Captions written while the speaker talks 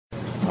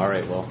All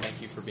right, well,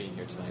 thank you for being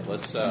here tonight.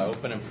 Let's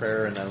open in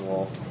prayer, and then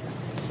we'll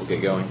get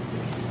going.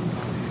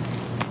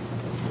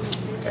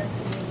 Okay.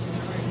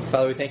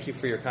 Father, we thank you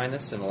for your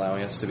kindness in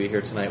allowing us to be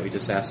here tonight. We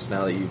just ask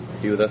now that you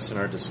be with us in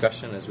our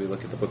discussion as we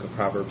look at the book of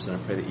Proverbs, and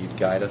I pray that you'd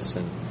guide us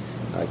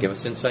and give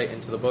us insight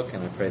into the book,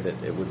 and I pray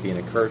that it would be an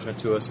encouragement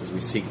to us as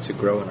we seek to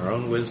grow in our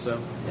own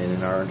wisdom and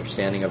in our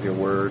understanding of your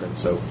word. And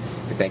so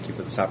we thank you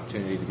for this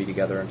opportunity to be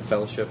together in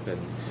fellowship,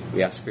 and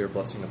we ask for your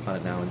blessing upon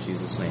it now in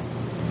Jesus' name.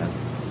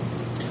 Amen.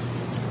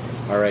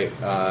 All right,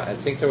 I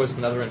think there was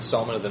another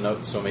installment of the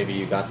notes, so maybe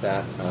you got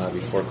that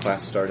before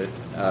class started.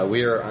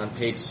 We are on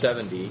page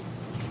 70,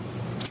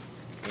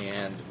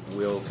 and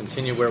we'll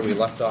continue where we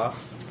left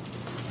off.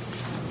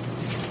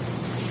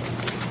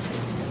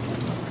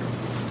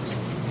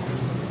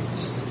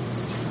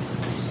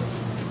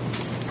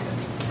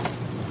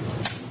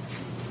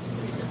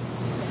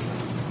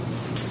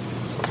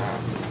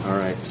 All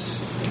right.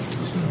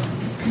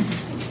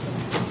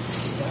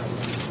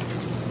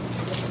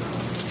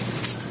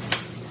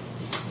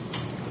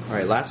 All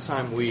right, last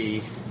time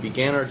we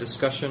began our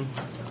discussion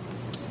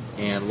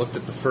and looked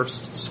at the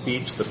first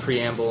speech, the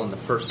preamble and the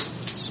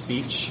first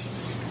speech.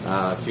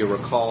 If you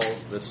recall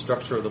the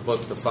structure of the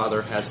book, the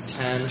father has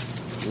 10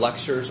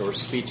 lectures or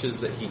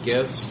speeches that he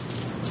gives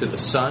to the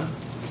son.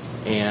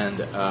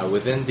 And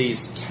within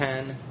these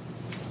 10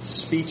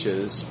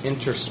 speeches,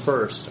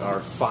 interspersed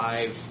are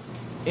 5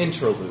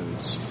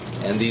 interludes.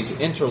 And these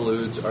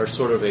interludes are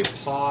sort of a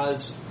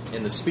pause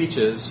in the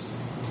speeches,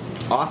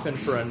 often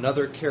for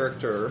another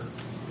character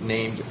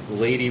named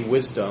Lady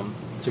Wisdom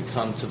to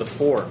come to the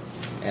fore.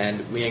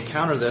 And we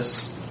encounter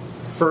this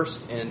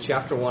first in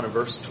chapter 1 of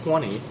verse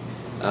 20,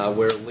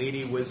 where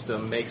Lady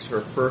Wisdom makes her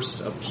first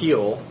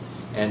appeal,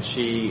 and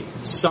she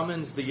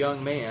summons the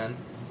young man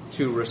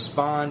to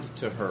respond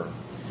to her.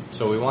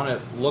 So we want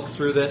to look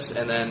through this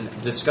and then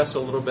discuss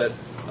a little bit,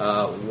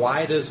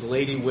 why does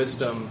Lady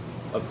Wisdom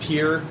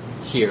appear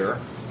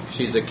here?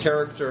 She's a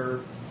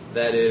character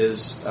that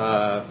is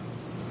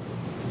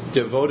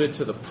devoted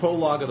to the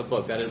prologue of the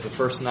book. That is the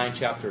first 9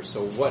 chapters.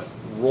 So what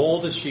role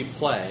does she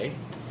play,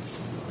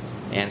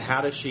 and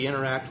how does she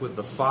interact with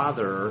the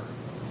father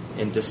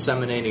in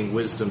disseminating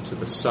wisdom to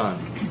the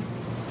son?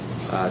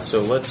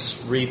 So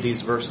let's read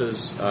these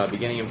verses,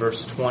 beginning in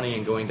verse 20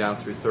 and going down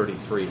through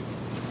 33.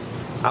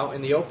 Out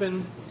in the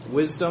open,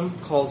 wisdom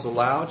calls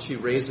aloud. She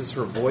raises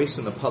her voice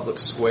in the public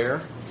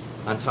square.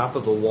 On top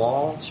of the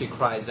wall, she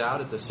cries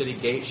out. At the city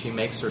gate, she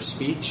makes her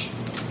speech.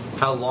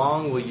 How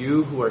long will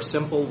you who are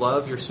simple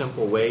love your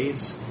simple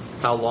ways?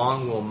 How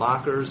long will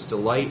mockers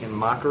delight in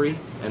mockery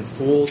and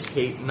fools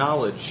hate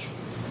knowledge?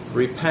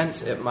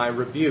 Repent at my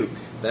rebuke.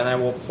 Then I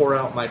will pour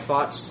out my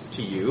thoughts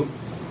to you.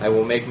 I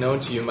will make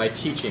known to you my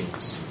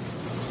teachings.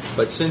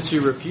 But since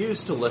you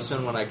refuse to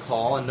listen when I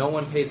call, and no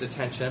one pays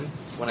attention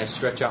when I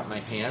stretch out my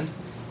hand,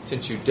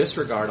 since you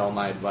disregard all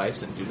my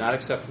advice and do not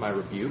accept my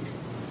rebuke,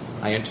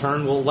 I in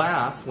turn will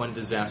laugh when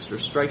disaster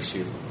strikes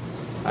you.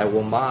 I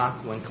will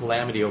mock when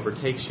calamity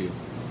overtakes you.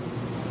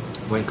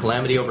 When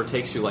calamity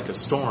overtakes you like a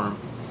storm,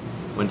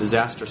 when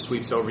disaster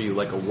sweeps over you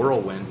like a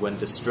whirlwind, when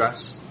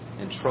distress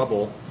and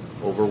trouble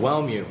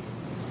overwhelm you.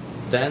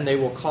 Then they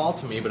will call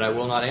to me, but I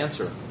will not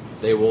answer.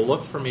 They will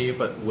look for me,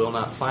 but will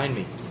not find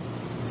me,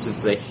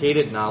 since they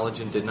hated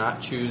knowledge and did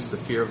not choose the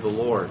fear of the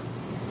Lord.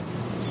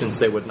 Since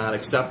they would not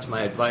accept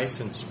my advice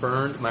and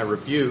spurned my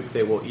rebuke,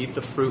 they will eat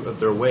the fruit of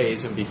their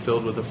ways and be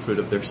filled with the fruit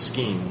of their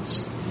schemes.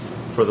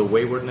 For the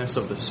waywardness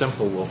of the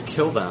simple will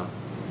kill them,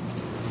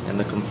 and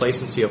the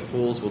complacency of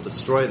fools will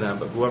destroy them,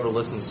 but whoever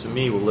listens to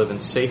me will live in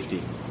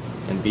safety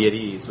and be at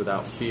ease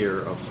without fear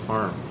of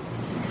harm.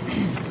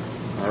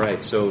 All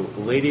right, so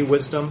Lady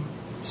Wisdom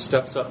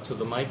steps up to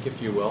the mic,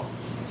 if you will,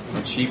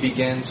 and she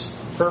begins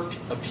her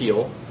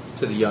appeal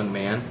to the young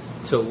man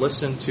to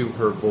listen to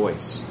her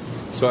voice.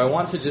 So I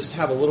want to just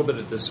have a little bit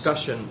of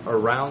discussion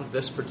around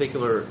this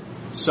particular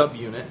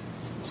subunit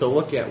to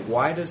look at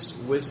why does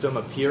wisdom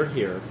appear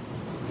here,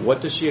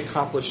 what does she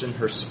accomplish in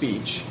her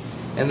speech,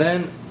 and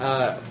then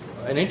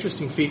an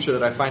interesting feature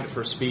that I find of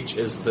her speech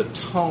is the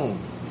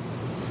tone.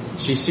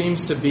 She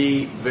seems to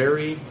be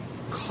very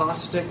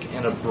caustic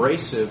and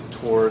abrasive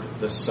toward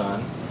the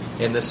son,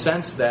 in the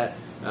sense that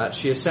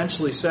she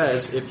essentially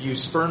says, if you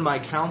spurn my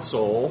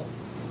counsel,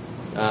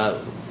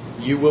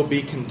 you will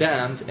be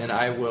condemned, and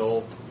I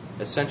will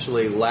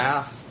essentially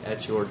laugh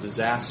at your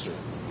disaster.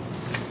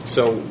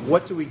 So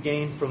what do we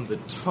gain from the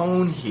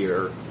tone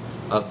here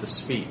of the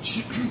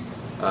speech?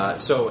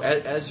 So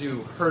as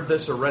you heard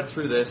this or read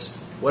through this,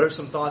 what are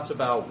some thoughts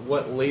about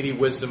what Lady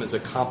Wisdom is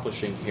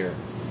accomplishing here?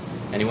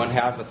 Anyone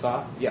have a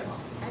thought? Yeah.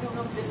 I don't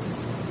know if this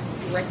is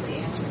directly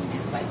answering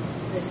that, but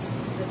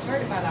the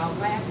part about I'll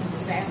laugh when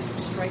disaster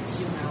strikes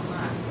you and I'll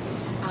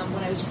mock.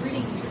 When I was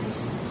reading through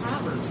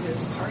Proverbs,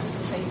 there's parts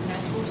that say you're not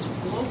supposed to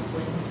gloat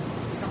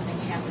when something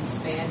happens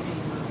bad to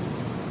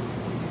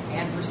your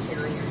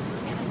adversary or your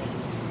enemy.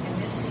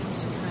 And this seems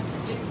to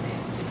contradict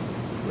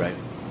that. Right.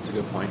 That's a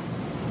good point.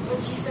 What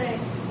did she say?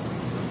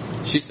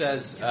 She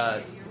says,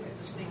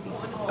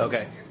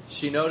 okay.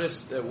 she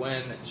noticed that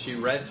when she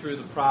read through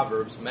the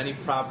Proverbs, many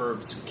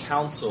Proverbs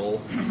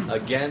counsel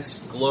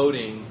against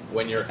gloating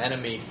when your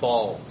enemy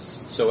falls,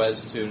 so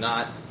as to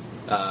not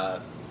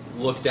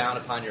look down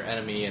upon your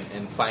enemy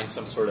and find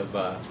some sort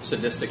of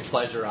sadistic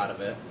pleasure out of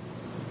it.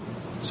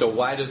 So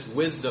why does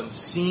wisdom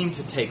seem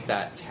to take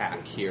that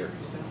tack here?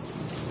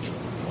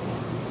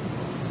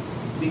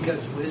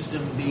 Because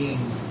wisdom, being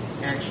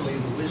actually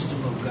the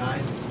wisdom of God,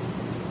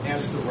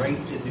 has the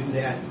right to do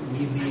that.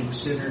 We being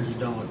sinners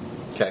don't.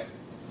 Okay.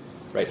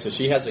 Right, so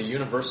she has a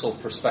universal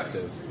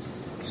perspective.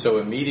 So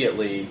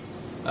immediately,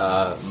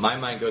 my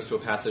mind goes to a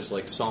passage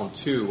like Psalm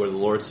 2, where the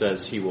Lord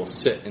says He will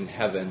sit in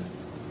heaven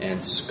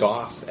and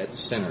scoff at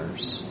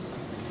sinners.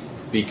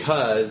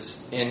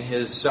 Because in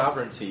His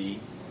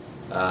sovereignty,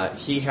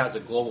 He has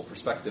a global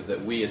perspective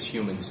that we as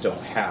humans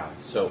don't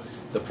have. So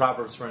the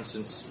Proverbs, for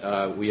instance,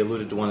 we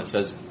alluded to one that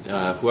says,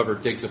 whoever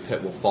digs a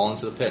pit will fall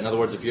into the pit. In other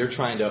words, if you're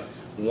trying to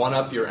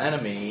one-up your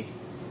enemy,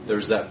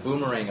 there's that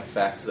boomerang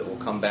effect that will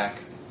come back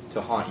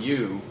to haunt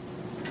you.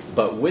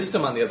 But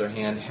wisdom, on the other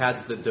hand,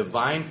 has the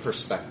divine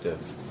perspective.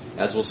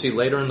 As we'll see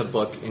later in the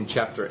book, in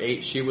chapter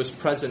 8, she was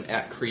present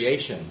at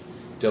creation,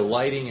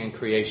 delighting in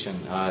creation.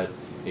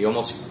 You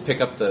almost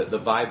pick up the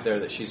vibe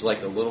there that she's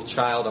like a little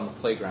child on the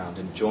playground,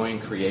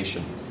 enjoying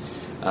creation.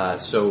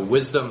 So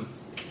wisdom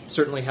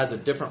certainly has a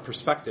different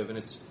perspective, and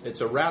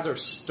it's a rather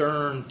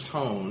stern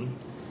tone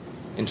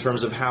in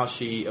terms of how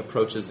she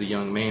approaches the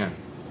young man.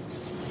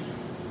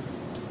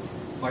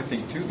 I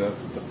think, too, the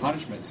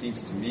punishment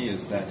seems to me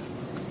is that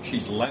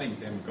she's letting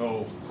them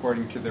go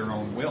according to their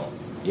own will.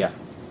 Yeah,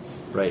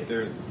 right.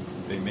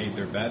 They made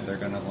their bed, they're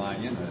going to lie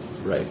in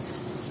it.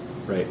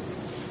 Right.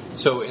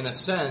 So in a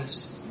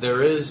sense,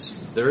 there is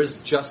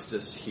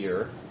justice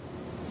here,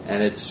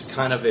 and it's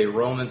kind of a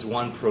Romans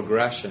 1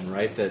 progression,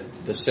 right?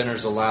 That the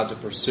sinner's allowed to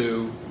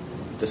pursue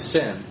the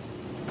sin,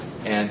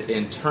 and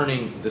in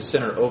turning the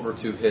sinner over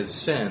to his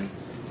sin,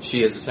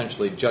 she is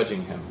essentially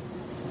judging him.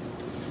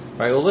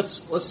 All right, well,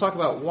 let's talk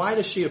about why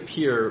does she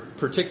appear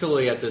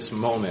particularly at this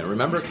moment.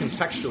 Remember,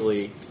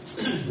 contextually,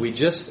 we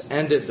just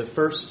ended the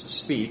first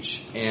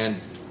speech,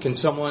 and can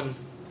someone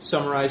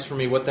summarize for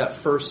me what that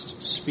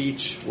first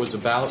speech was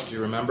about? Do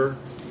you remember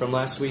from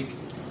last week?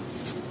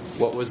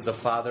 What was the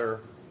father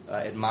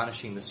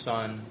admonishing the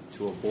son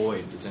to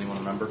avoid? Does anyone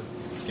remember?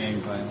 Gang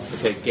violence.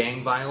 Okay,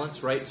 gang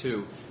violence, right?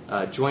 To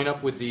join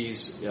up with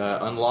these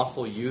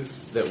unlawful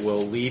youth that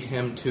will lead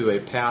him to a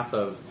path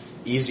of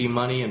easy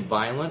money and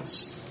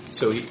violence.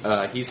 So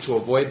he's to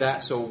avoid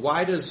that. So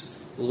why does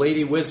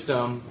Lady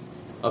Wisdom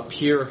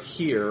appear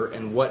here,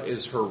 and what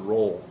is her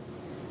role?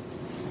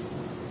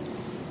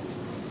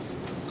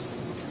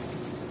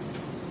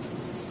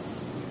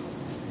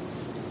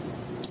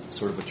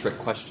 Sort of a trick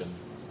question,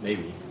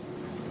 maybe.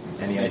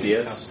 Any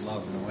ideas? Tough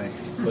love, in a way.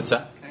 What's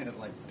that? Kind of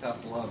like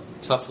tough love.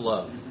 Tough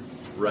love,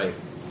 right.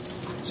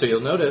 So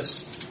you'll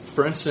notice,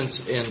 for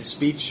instance, in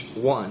speech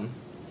 1,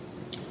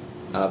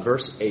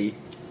 verse 8,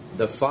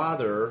 the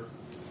father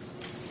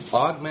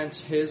augments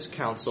his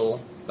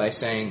counsel by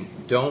saying,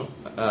 don't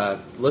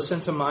listen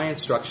to my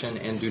instruction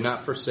and do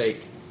not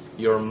forsake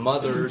your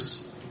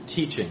mother's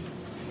teaching.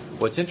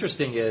 What's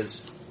interesting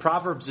is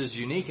Proverbs is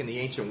unique in the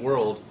ancient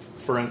world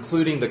for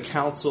including the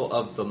counsel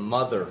of the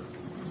mother.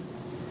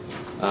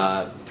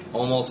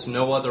 Almost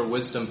no other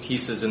wisdom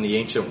pieces in the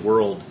ancient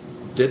world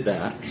did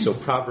that, so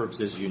Proverbs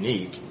is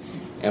unique.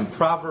 And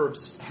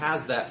Proverbs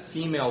has that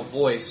female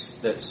voice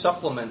that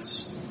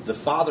supplements the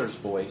father's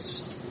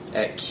voice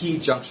at key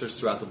junctures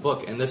throughout the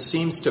book. And this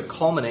seems to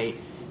culminate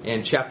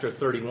in chapter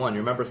 31.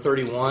 You remember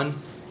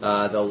 31?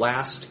 The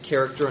last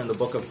character in the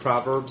book of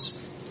Proverbs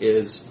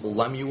is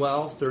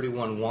Lemuel,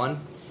 31:1.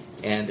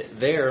 And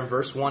there, in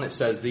verse 1, it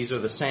says, these are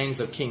the sayings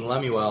of King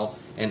Lemuel,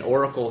 an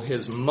oracle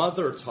his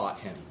mother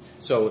taught him.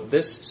 So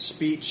this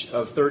speech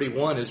of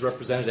 31 is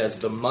represented as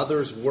the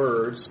mother's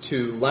words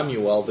to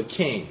Lemuel, the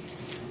king.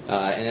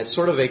 And it's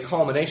sort of a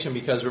culmination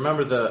because,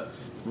 remember, the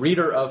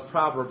reader of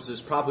Proverbs is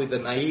probably the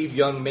naive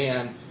young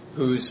man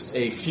who's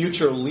a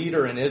future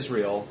leader in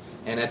Israel.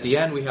 And at the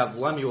end, we have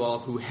Lemuel,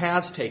 who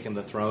has taken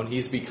the throne.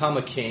 He's become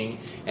a king,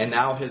 and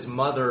now his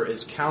mother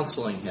is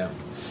counseling him.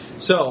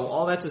 So,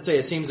 all that to say,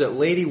 it seems that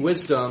Lady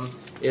Wisdom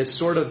is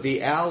sort of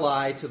the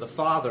ally to the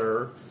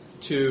father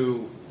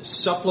to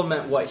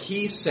supplement what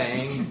he's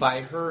saying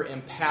by her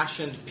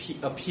impassioned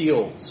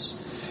appeals.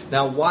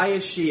 Now, why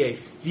is she a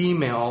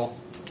female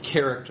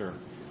character?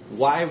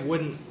 Why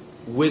wouldn't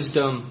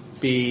Wisdom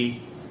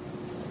be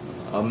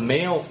a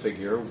male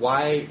figure?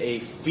 Why a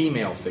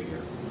female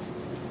figure?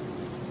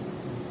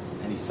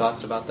 Any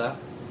thoughts about that?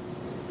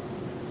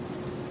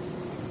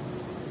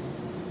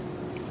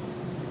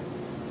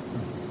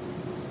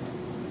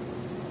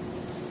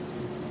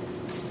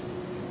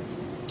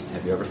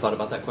 Have you ever thought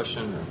about that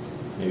question, or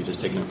maybe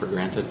just taken it for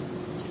granted?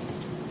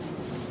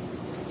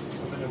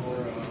 Something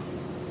more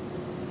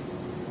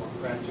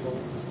practical,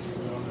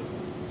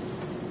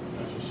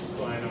 not just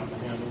flying off the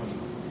handle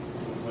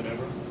and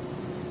whatever.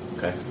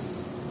 Okay.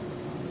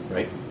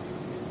 Right.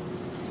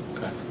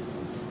 Okay.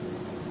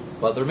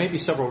 Well, there may be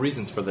several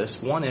reasons for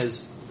this. One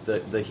is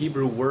the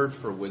Hebrew word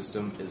for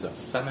wisdom is a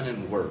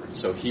feminine word.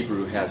 So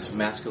Hebrew has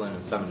masculine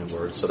and feminine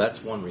words. So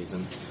that's one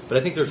reason. But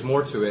I think there's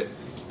more to it.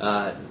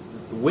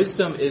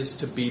 Wisdom is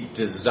to be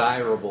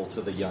desirable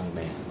to the young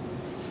man.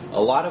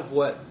 A lot of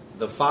what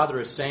the father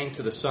is saying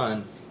to the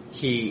son,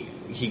 he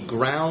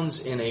grounds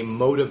in a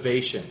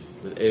motivation.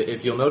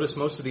 If you'll notice,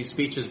 most of these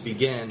speeches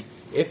begin,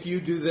 if you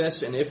do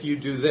this and if you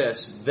do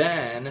this,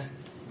 then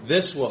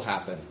this will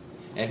happen.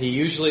 And he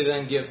usually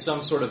then gives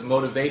some sort of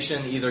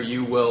motivation. Either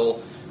you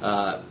will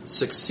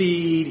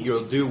succeed,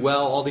 you'll do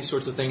well, all these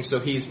sorts of things. So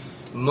he's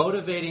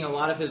motivating a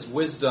lot of his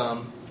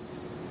wisdom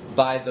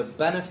by the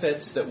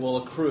benefits that will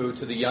accrue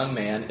to the young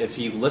man if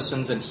he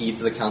listens and heeds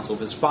the counsel of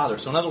his father.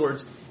 So in other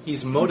words,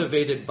 he's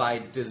motivated by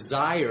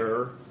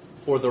desire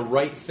for the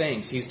right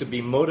things. He's to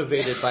be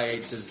motivated by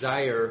a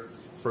desire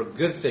for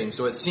good things.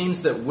 So it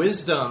seems that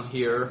wisdom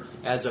here,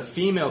 as a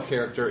female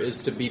character,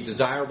 is to be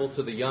desirable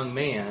to the young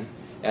man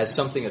as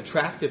something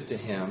attractive to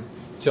him,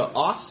 to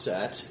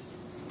offset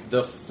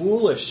the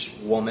foolish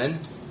woman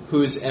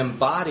who's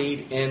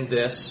embodied in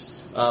this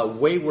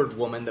wayward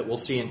woman that we'll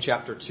see in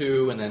chapter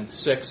 2 and then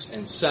 6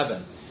 and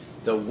 7.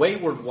 The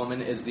wayward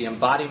woman is the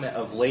embodiment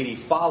of Lady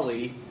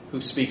Folly,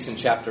 who speaks in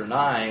chapter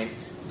 9.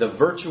 The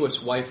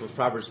virtuous wife of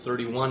Proverbs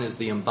 31 is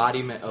the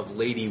embodiment of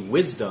Lady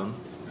Wisdom,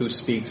 who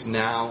speaks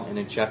now and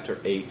in chapter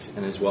 8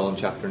 and as well in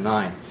chapter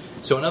 9.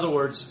 So in other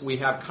words, we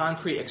have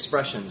concrete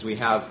expressions. We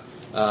have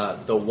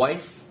the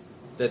wife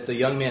that the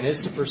young man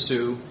is to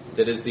pursue,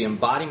 that is the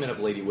embodiment of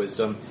Lady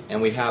Wisdom,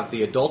 and we have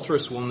the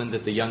adulterous woman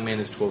that the young man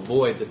is to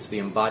avoid, that's the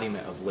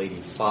embodiment of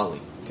Lady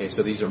Folly. Okay,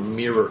 so these are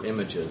mirror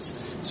images.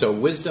 So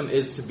wisdom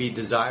is to be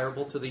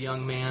desirable to the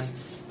young man,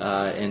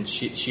 and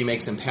she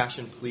makes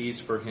impassioned pleas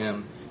for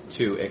him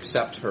to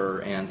accept her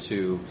and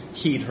to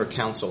heed her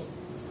counsel.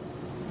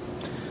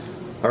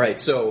 All right,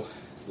 so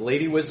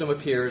Lady Wisdom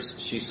appears.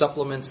 She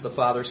supplements the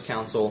father's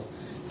counsel.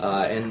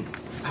 And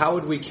how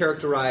would we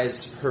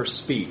characterize her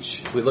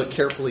speech? If we look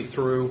carefully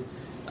through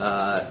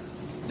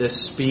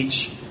this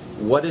speech,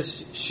 what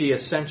is she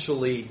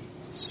essentially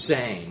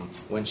saying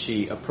when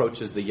she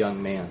approaches the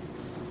young man?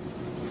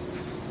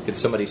 Could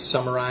somebody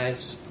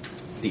summarize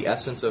the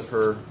essence of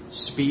her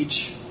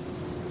speech?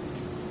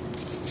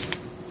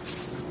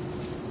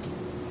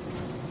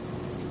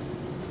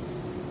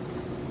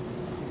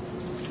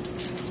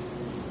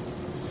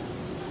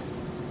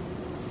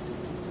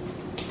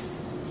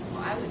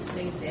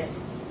 That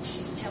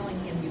she's telling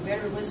him, you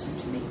better listen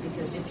to me,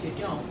 because if you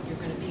don't, you're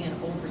going to be in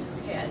over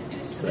your head, and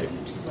it's going to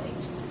be too late.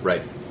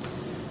 Right.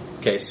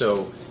 Okay,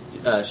 so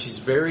she's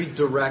very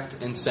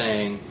direct in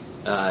saying,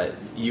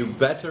 you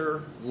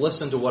better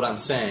listen to what I'm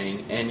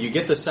saying, and you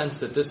get the sense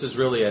that this is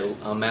really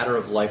a matter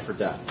of life or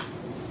death.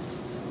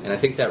 And I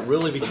think that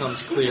really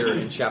becomes clear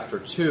in chapter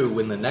 2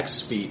 in the next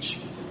speech,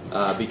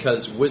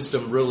 because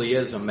wisdom really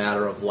is a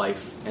matter of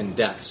life and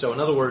death. So in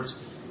other words,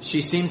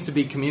 she seems to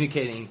be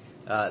communicating,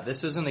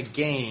 this isn't a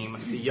game.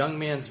 The young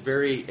man's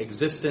very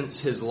existence,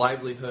 his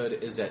livelihood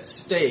is at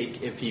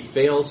stake. If he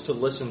fails to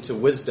listen to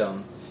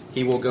wisdom,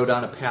 he will go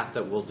down a path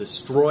that will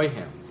destroy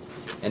him.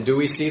 And do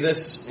we see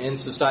this in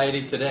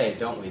society today,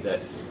 don't we?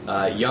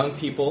 That young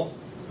people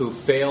who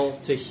fail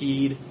to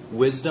heed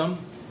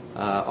wisdom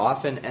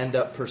often end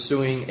up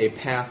pursuing a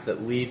path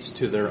that leads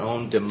to their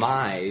own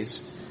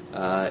demise,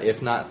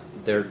 if not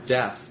their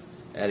death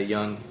at a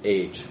young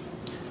age.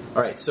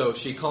 All right, so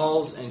she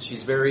calls and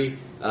she's very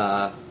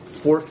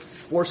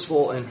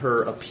forceful in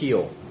her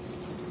appeal.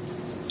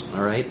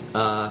 All right,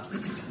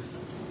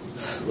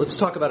 let's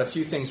talk about a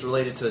few things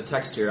related to the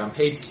text here. On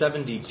page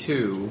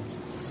 72,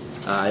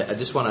 I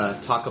just want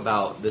to talk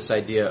about this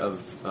idea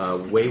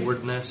of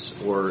waywardness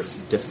or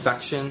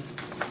defection.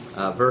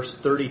 Verse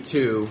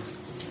 32,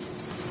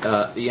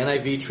 the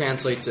NIV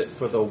translates it,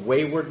 for the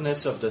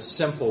waywardness of the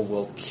simple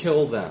will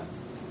kill them.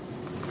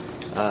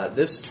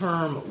 This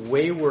term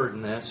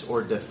waywardness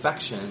or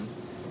defection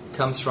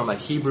comes from a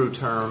Hebrew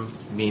term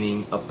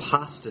meaning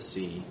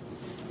apostasy.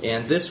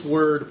 And this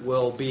word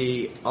will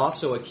be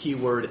also a key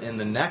word in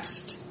the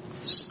next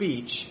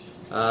speech,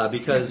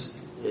 because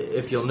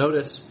if you'll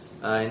notice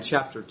in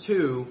chapter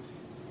 2,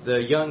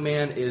 the young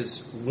man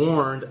is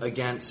warned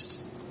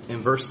against,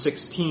 in verse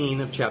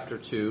 16 of chapter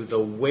 2, the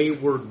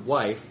wayward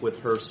wife with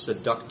her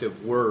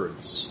seductive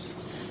words.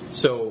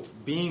 So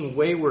being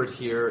wayward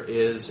here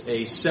is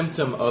a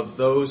symptom of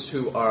those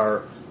who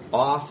are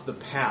off the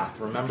path.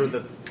 Remember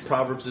that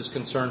Proverbs is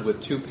concerned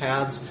with two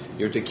paths.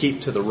 You're to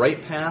keep to the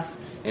right path,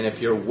 and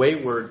if you're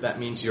wayward, that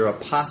means you're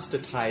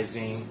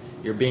apostatizing,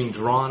 you're being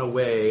drawn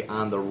away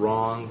on the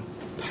wrong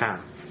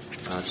path.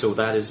 So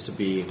that is to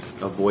be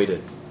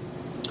avoided.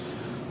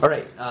 All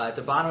right, at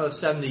the bottom of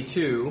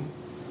 72,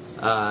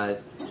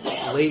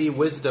 Lady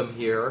Wisdom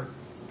here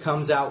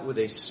comes out with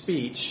a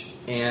speech,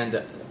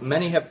 and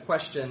many have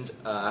questioned,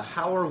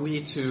 how are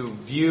we to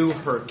view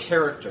her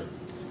character?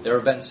 There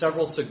have been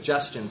several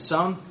suggestions.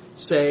 Some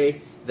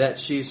say that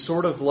she's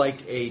sort of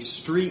like a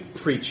street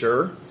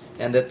preacher,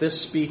 and that this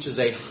speech is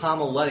a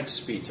homiletic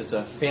speech. It's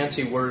a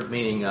fancy word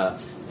meaning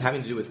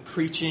having to do with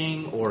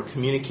preaching or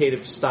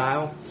communicative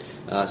style.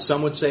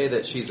 Some would say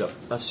that she's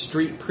a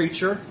street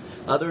preacher.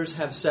 Others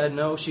have said,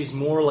 no, she's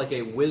more like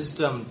a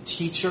wisdom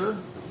teacher.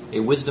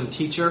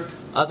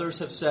 Others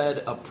have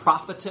said a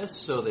prophetess,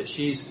 so that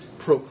she's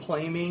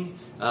proclaiming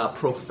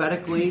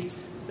prophetically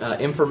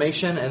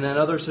information. And then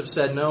others have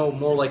said, no,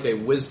 more like a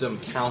wisdom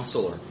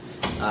counselor.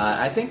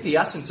 I think the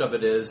essence of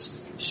it is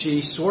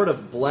she sort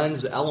of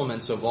blends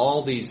elements of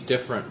all these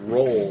different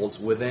roles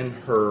within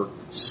her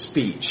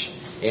speech.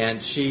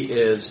 And she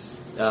is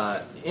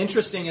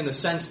interesting in the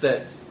sense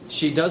that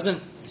she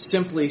doesn't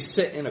simply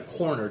sit in a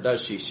corner,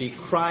 does she? She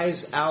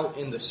cries out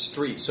in the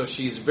street. So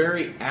she's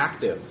very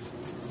active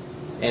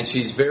and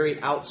she's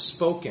very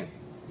outspoken.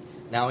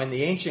 Now, in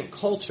the ancient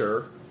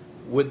culture,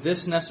 would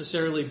this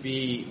necessarily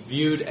be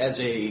viewed as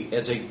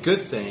a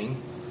good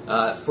thing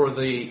for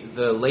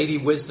the Lady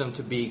Wisdom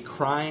to be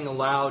crying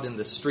aloud in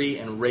the street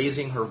and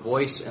raising her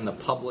voice in the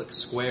public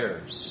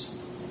squares?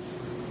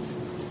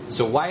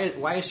 So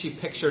why is she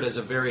pictured as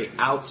a very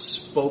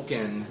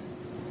outspoken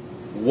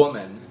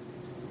woman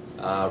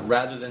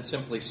rather than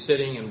simply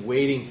sitting and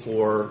waiting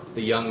for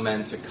the young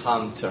men to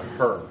come to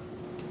her?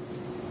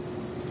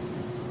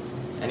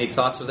 Any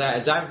thoughts of that?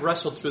 As I've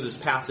wrestled through this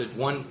passage,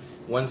 one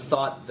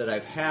thought that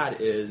I've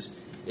had is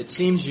it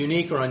seems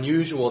unique or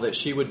unusual that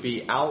she would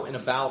be out and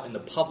about in the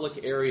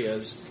public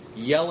areas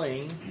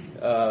yelling,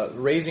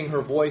 raising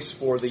her voice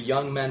for the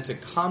young men to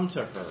come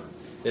to her.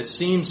 It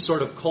seems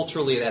sort of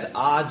culturally at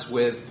odds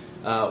with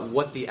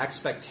what the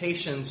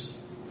expectations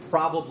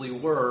probably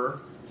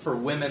were for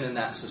women in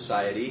that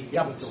society.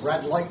 Yeah, but the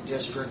red light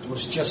district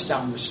was just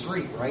down the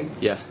street, right?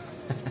 Yeah.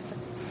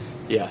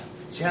 Yeah.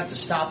 So you had to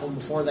stop them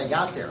before they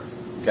got there.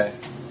 Okay.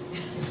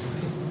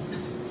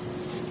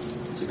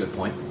 That's a good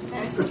point.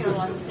 I was thinking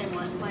along the same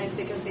lines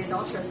because the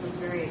adulteress is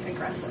very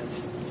aggressive.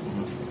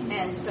 Mm-hmm.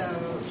 And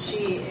so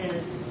she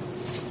is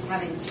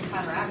having to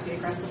counteract the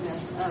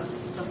aggressiveness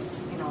of the,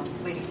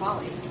 Lady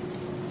Folly.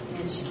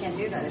 And she can't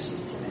do that if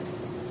she's timid.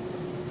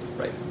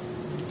 Right.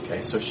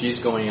 Okay, so she's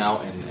going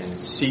out and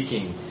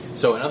seeking.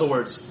 So in other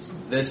words,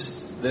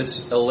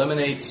 this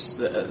eliminates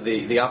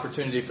the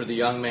opportunity for the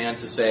young man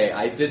to say,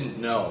 I didn't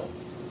know.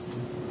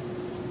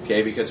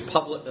 Okay, because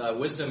public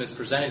wisdom is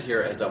presented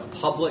here as a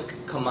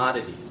public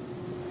commodity.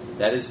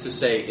 That is to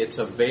say, it's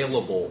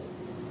available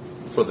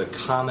for the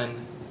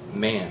common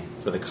man,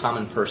 for the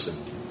common person.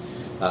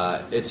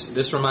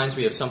 This reminds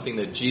me of something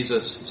that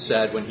Jesus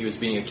said when he was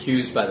being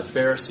accused by the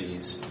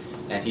Pharisees.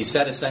 And he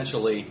said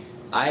essentially,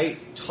 I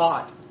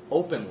taught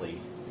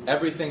openly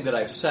everything that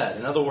I've said.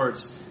 In other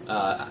words,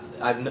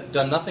 I've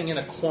done nothing in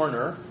a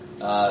corner.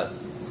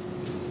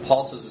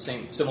 Paul says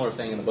the similar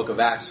thing in the book of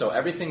Acts. So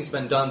everything's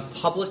been done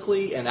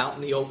publicly and out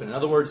in the open. In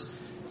other words,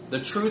 the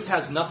truth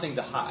has nothing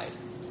to hide.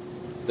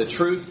 The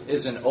truth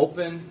is an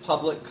open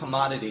public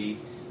commodity.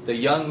 The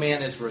young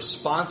man is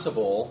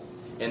responsible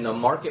in the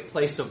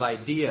marketplace of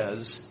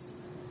ideas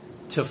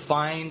to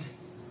find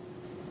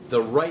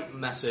the right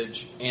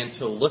message and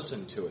to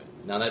listen to it.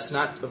 Now that's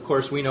not, of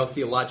course, we know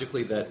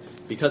theologically that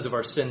because of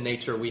our sin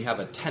nature we have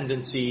a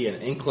tendency,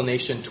 an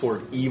inclination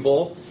toward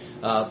evil.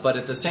 But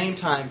at the same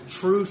time,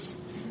 truth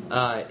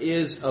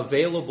is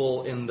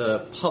available in the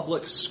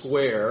public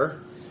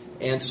square,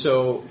 and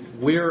so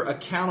we're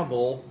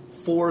accountable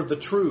for the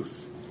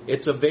truth.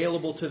 It's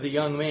available to the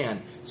young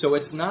man. So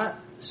it's not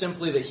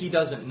simply that he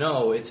doesn't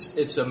know,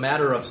 it's a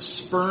matter of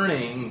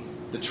spurning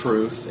the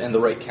truth and the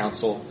right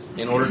counsel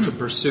in order to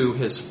pursue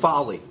his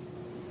folly.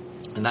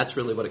 And that's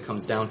really what it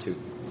comes down to.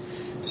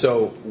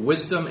 So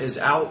wisdom is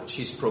out,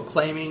 she's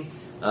proclaiming,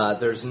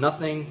 there's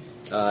nothing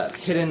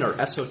hidden or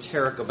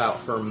esoteric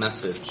about her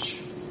message.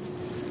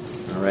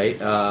 All right,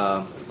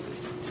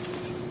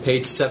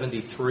 page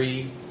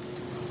 73,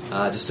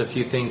 just a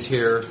few things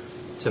here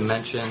to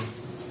mention.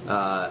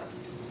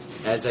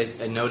 As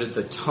I noted,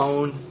 the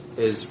tone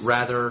is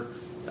rather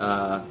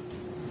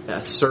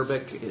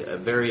acerbic,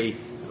 very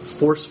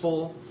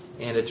forceful,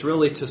 and it's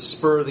really to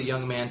spur the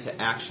young man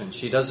to action.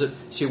 She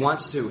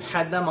wants to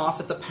head them off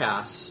at the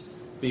pass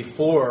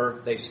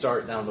before they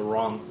start down the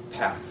wrong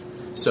path.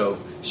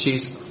 So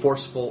she's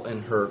forceful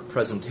in her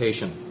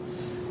presentation.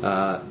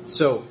 I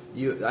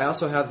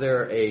also have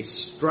there a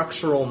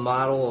structural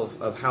model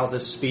of how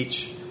this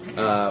speech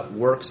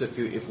works.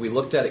 If we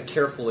looked at it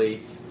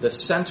carefully, the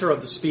center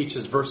of the speech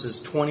is verses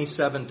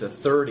 27 to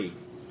 30.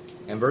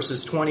 And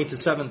verses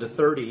 27 to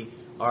 30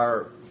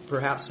 are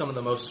perhaps some of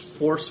the most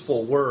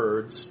forceful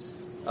words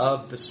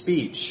of the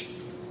speech.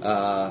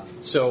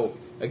 So,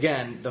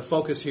 again, the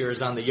focus here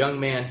is on the young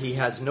man. He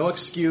has no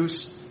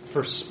excuse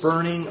for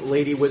spurning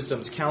Lady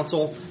Wisdom's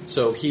counsel,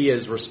 so he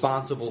is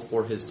responsible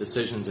for his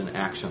decisions and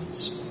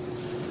actions.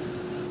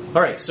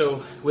 All right,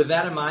 so with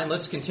that in mind,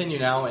 let's continue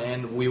now,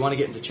 and we want to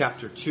get into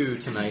chapter 2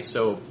 tonight.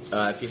 So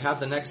if you have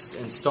the next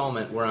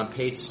installment, we're on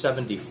page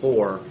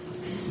 74,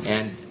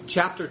 and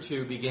chapter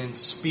 2 begins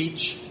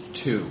speech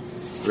 2.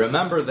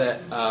 Remember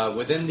that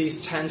within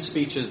these 10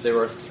 speeches,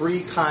 there are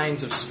 3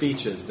 kinds of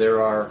speeches.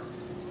 There are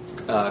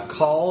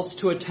calls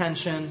to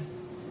attention,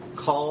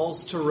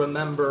 calls to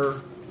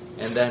remember,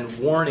 and then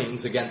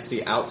warnings against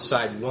the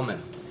outside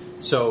woman.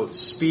 So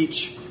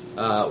speech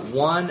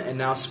 1 and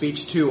now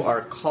speech 2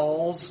 are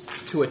calls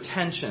to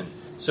attention.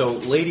 So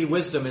Lady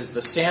Wisdom is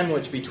the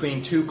sandwich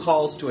between two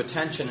calls to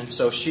attention, and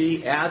so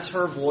she adds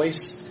her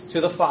voice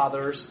to the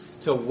fathers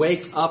to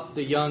wake up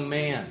the young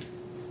man.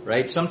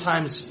 Right?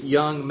 Sometimes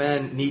young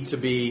men need to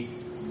be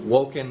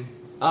woken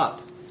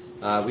up.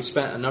 We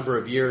spent a number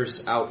of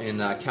years out in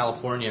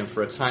California, and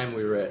for a time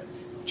we were at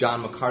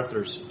John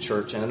MacArthur's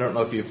church, and I don't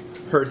know if you've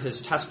heard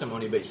his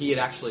testimony, but he had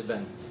actually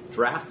been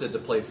drafted to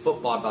play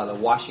football by the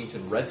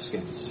Washington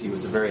Redskins. He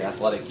was a very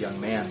athletic young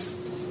man,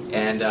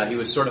 and he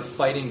was sort of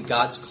fighting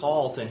God's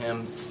call to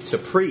him to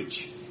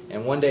preach.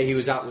 And one day he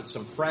was out with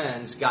some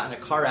friends, got in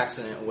a car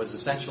accident, and was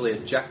essentially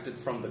ejected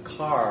from the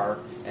car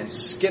and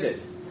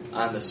skidded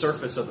on the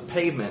surface of the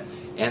pavement.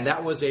 And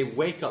that was a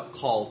wake-up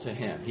call to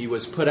him. He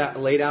was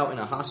laid out in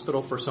a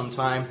hospital for some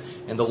time,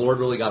 and the Lord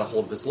really got a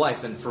hold of his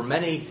life. And for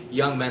many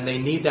young men, they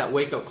need that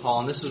wake-up call,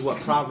 and this is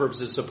what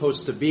Proverbs is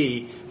supposed to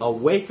be, a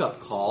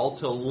wake-up call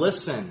to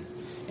listen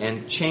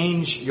and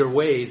change your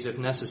ways if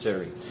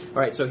necessary.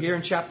 All right, so here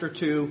in chapter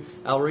 2,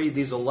 I'll read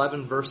these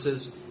 11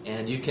 verses,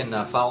 and you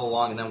can follow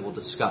along, and then we'll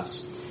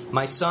discuss.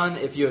 My son,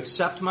 if you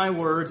accept my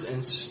words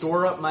and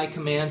store up my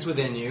commands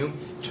within you,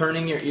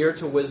 turning your ear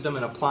to wisdom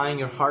and applying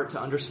your heart to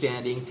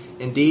understanding,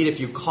 indeed, if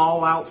you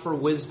call out for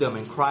wisdom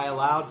and cry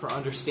aloud for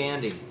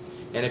understanding,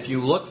 and if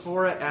you look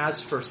for it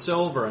as for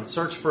silver and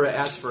search for it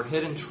as for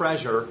hidden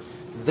treasure,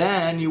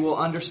 then you will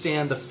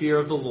understand the fear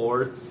of the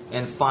Lord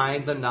and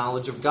find the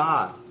knowledge of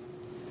God.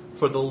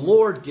 For the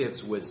Lord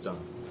gives wisdom.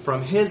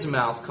 From his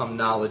mouth come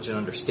knowledge and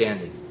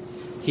understanding.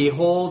 He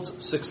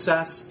holds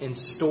success in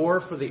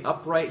store for the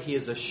upright. He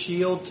is a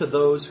shield to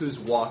those whose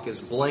walk is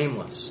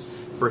blameless.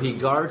 For he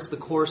guards the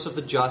course of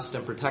the just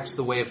and protects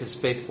the way of his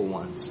faithful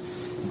ones.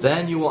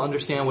 Then you will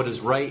understand what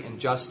is right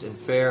and just and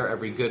fair,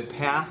 every good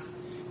path.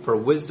 For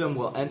wisdom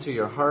will enter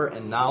your heart,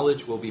 and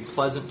knowledge will be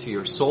pleasant to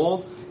your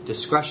soul.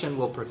 Discretion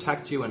will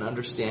protect you, and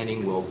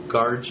understanding will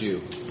guard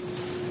you.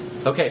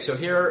 Okay, so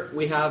here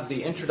we have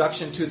the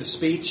introduction to the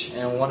speech,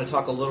 and I want to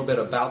talk a little bit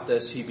about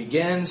this. He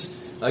begins,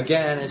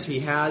 again, as he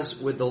has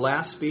with the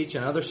last speech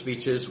and other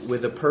speeches,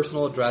 with the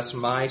personal address,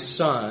 my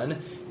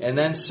son, and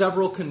then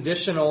several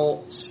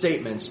conditional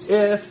statements.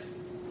 If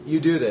you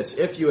do this,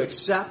 if you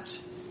accept,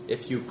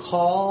 if you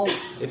call,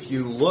 if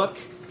you look,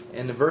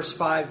 and verse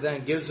 5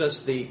 then gives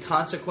us the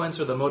consequence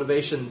or the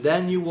motivation,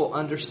 then you will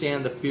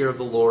understand the fear of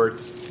the Lord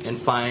and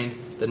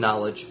find the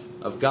knowledge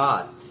of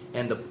God.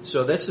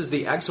 So this is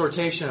the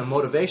exhortation and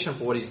motivation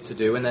for what he's to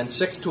do. And then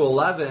 6 to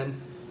 11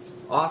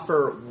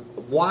 offer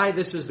why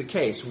this is the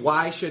case.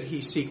 Why should he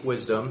seek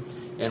wisdom?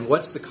 And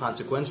what's the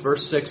consequence?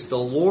 Verse 6, the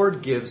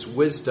Lord gives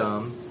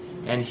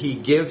wisdom, and he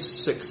gives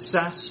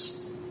success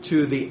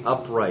to the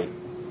upright,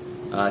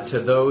 to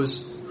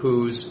those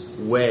whose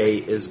way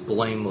is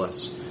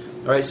blameless.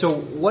 All right, so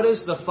what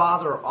is the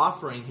father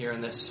offering here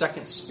in this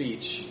second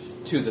speech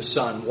to the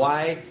son?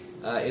 Why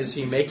is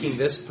he making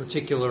this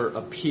particular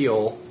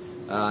appeal?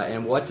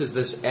 And what does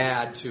this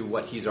add to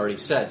what he's already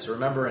said? So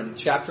remember in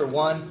chapter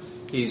 1,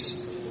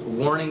 he's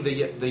warning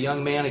the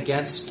young man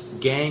against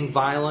gang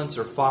violence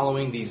or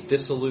following these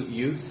dissolute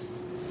youth.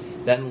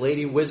 Then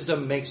Lady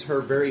Wisdom makes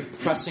her very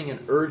pressing and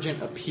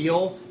urgent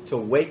appeal to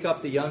wake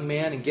up the young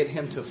man and get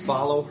him to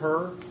follow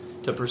her,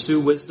 to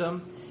pursue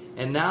wisdom.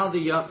 And now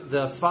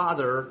the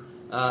father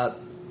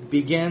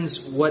begins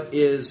what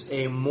is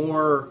a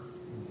more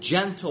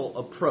gentle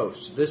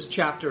approach. This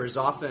chapter is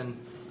often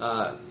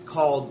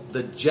called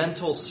the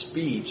gentle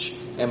speech,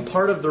 and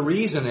part of the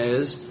reason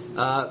is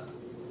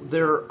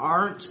there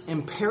aren't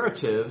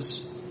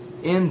imperatives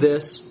in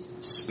this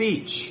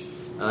speech.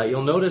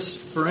 You'll notice,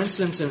 for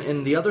instance,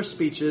 in the other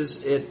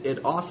speeches, it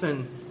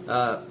often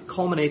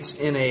culminates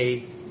in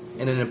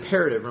an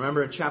imperative.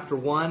 Remember in chapter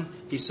 1,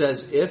 he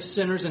says, if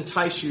sinners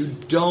entice you,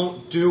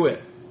 don't do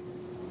it.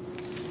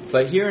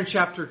 But here in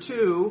chapter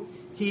 2,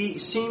 he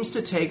seems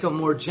to take a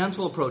more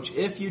gentle approach.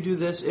 If you do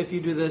this,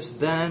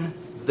 then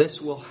this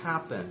will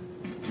happen.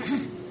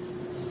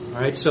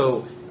 All right,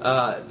 so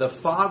the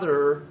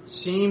father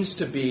seems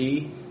to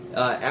be,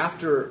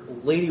 after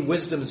Lady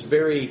Wisdom's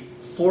very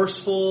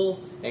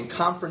forceful and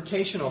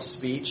confrontational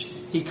speech,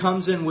 he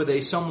comes in with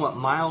a somewhat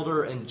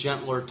milder and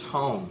gentler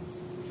tone.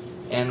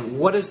 And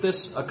what does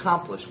this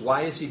accomplish?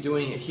 Why is he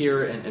doing it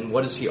here, and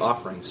what is he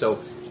offering?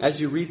 So as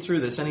you read through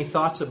this, any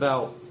thoughts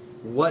about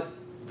what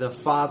the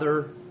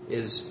father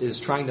is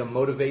trying to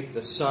motivate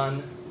the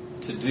son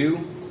to do?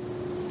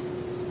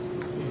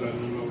 Let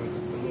them know that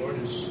the Lord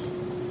is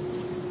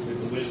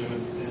with the wisdom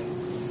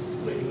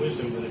and Lady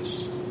Wisdom, that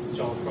it's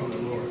all from the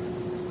Lord.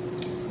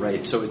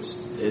 Right, so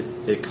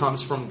it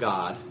comes from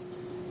God.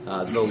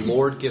 The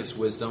Lord gives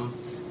wisdom.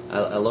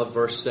 I love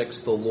verse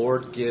 6. The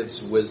Lord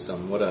gives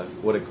wisdom. What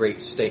a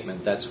great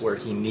statement. That's where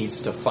he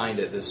needs to find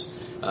it. This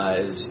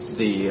is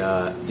the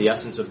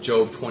essence of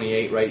Job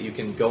 28, right? You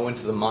can go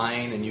into the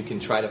mine and you can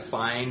try to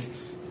find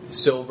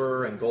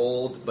silver and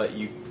gold, but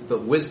the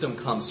wisdom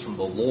comes from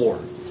the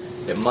Lord.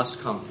 It must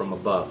come from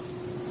above.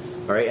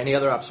 All right, any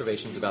other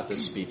observations about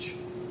this speech?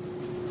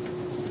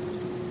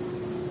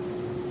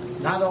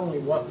 Not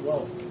only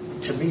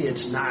to me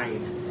it's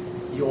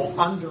 9, you'll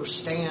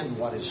understand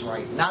what is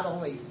right. Not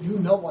only you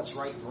know what's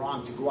right and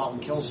wrong, to go out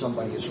and kill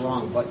somebody is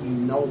wrong, but you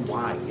know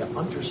why. You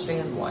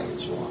understand why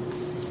it's wrong.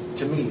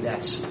 To me,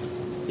 that's...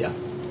 Yeah.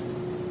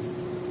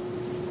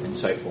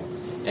 Insightful.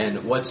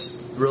 And what's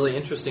really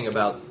interesting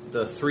about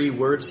the 3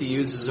 words he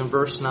uses in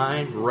verse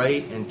 9,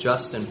 right and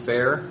just and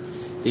fair,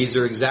 these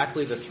are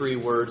exactly the 3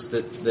 words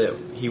that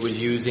he was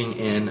using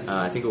in,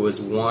 I think it was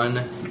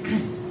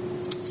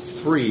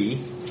 1:3,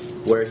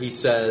 where he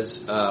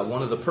says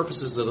one of the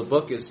purposes of the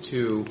book is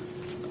to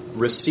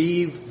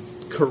receive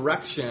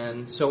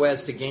correction so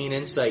as to gain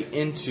insight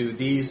into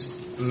these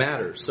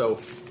matters.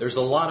 So there's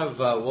a lot of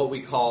what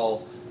we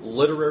call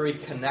literary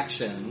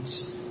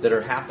connections that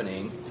are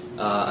happening.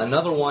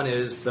 Another one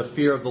is the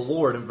fear of the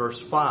Lord in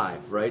verse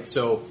 5, right?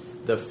 So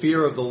the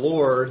fear of the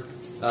Lord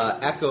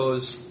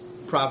echoes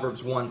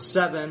Proverbs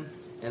 1:7,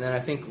 and then I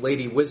think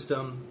Lady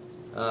Wisdom,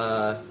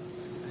 I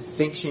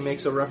think she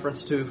makes a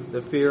reference to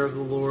the fear of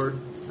the Lord.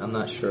 I'm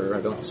not sure.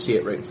 I don't see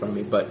it right in front of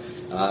me. But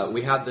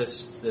we have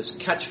this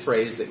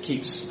catchphrase that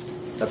keeps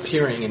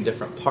appearing in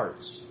different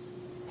parts.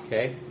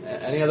 Okay?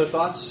 Any other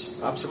thoughts?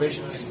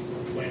 Observations?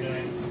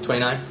 29.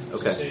 29?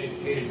 Okay. Say,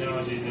 hated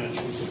knowledge, did not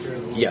choose the fear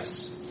of the Lord.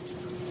 Yes.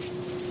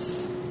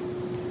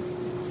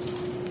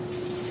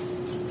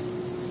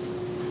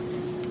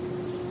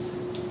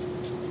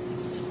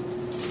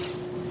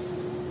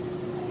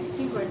 I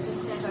think what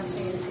just stands out to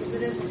me is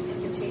it is an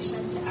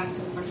invitation to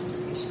active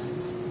participation.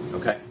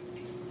 Okay.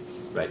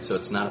 Right, so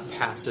it's not a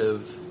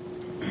passive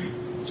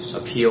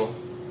appeal.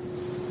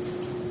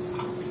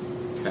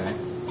 Okay.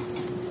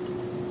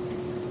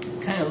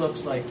 Kind of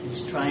looks like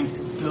he's trying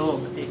to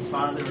build a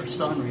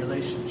father-son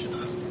relationship,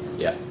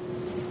 Yeah.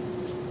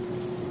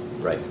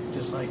 Right.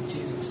 just like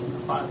Jesus and the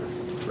Father,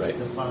 Right.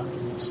 the Father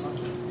and the Son.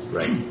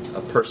 Right.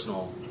 A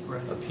personal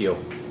Right. appeal.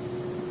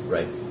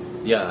 Right.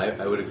 Yeah,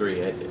 I would agree.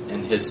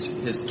 And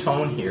his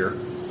tone here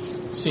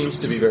seems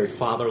to be very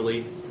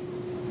fatherly,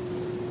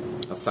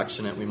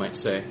 affectionate, we might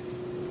say.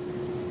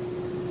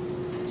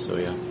 So,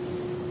 yeah.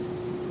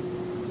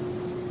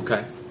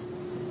 Okay.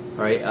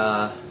 All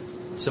right.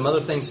 Some other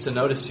things to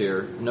notice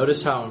here.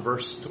 Notice how in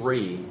verse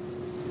 3,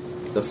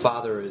 the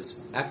father is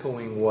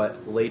echoing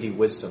what Lady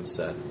Wisdom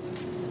said.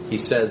 He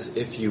says,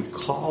 if you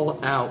call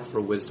out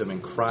for wisdom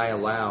and cry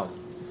aloud.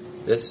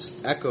 This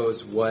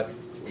echoes what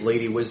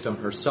Lady Wisdom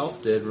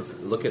herself did.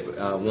 Look at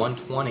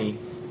 1:20.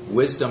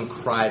 Wisdom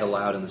cried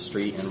aloud in the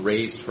street and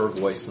raised her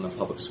voice in the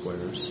public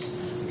squares.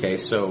 Okay,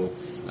 so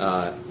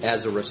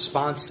as a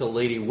response to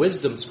Lady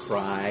Wisdom's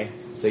cry,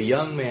 the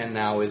young man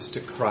now is to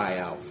cry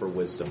out for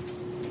wisdom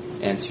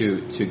and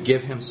to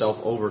give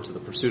himself over to the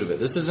pursuit of it.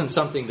 This isn't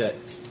something that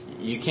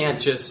you can't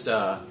just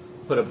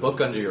put a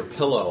book under your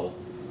pillow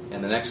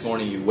and the next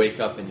morning you wake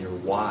up and you're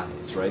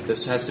wise, right?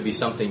 This has to be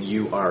something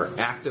you are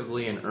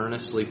actively and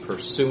earnestly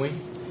pursuing,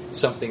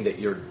 something that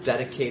you're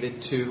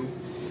dedicated to.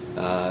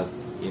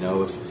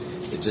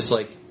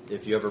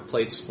 If you ever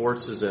played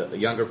sports as a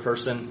younger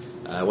person,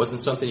 it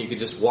wasn't something you could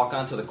just walk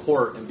onto the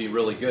court and be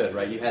really good,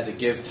 right? You had to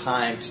give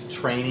time to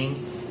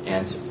training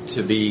and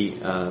to be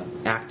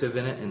active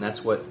in it, and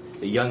that's what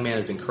the young man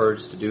is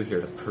encouraged to do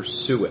here, to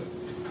pursue it.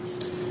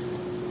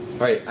 All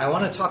right, I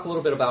want to talk a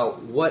little bit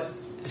about what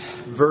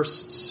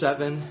verse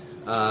 7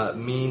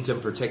 means in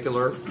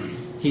particular.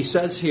 He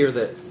says here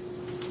that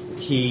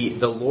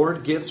the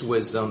Lord gives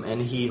wisdom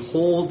and He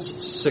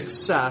holds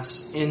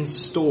success in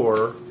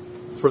store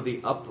for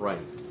the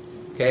upright.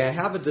 Okay, I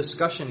have a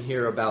discussion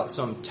here about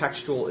some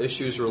textual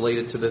issues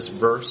related to this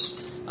verse,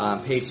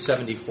 page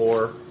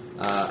 74.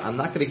 I'm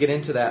not going to get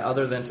into that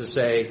other than to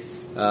say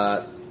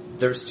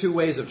there's 2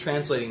 ways of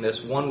translating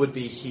this. One would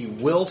be He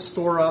will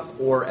store up,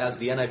 or as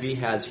the NIV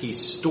has, He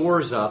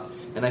stores up.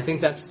 And I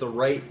think that's the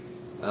right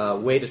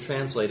way to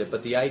translate it.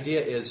 But the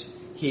idea is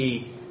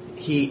He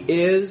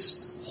is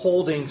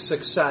holding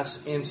success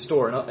in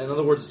store. In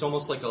other words, it's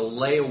almost like a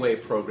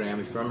layaway program.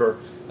 If you remember,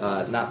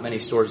 not many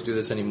stores do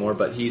this anymore,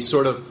 but He's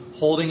sort of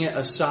holding it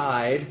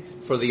aside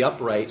for the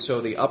upright so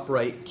the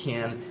upright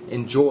can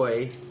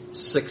enjoy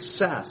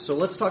success. So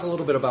let's talk a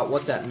little bit about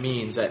what that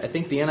means. I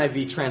think the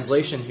NIV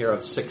translation here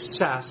of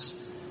success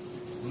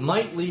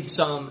might lead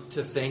some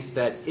to think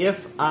that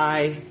if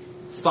I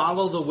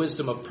follow the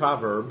wisdom of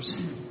Proverbs,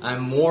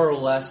 I'm more or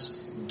less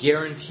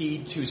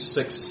guaranteed to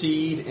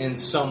succeed in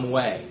some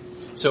way.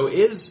 So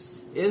is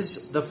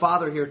the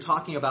Father here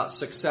talking about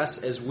success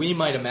as we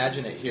might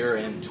imagine it here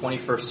in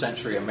 21st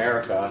century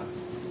America?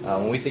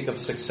 When we think of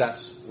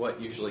success,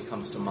 what usually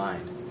comes to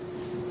mind?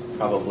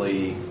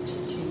 Probably,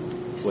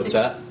 what's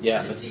that?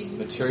 Yeah,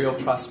 material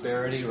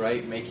prosperity,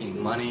 right?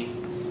 Making money,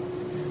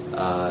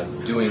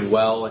 doing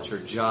well at your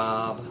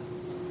job,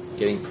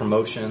 getting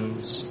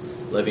promotions,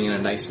 living in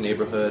a nice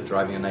neighborhood,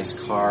 driving a nice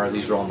car.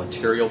 These are all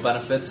material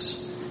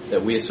benefits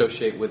that we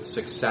associate with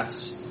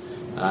success.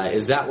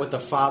 Is that what the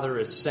Father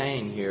is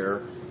saying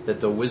here, that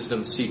the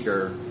wisdom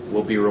seeker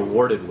will be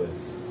rewarded with?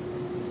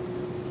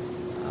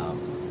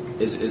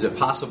 is it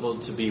possible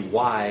to be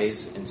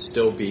wise and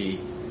still be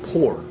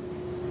poor?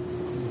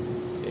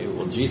 Okay,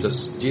 well,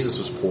 Jesus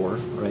was poor,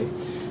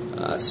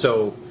 right?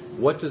 So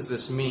what does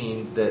this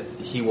mean that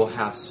he will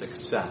have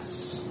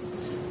success?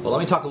 Well, let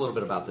me talk a little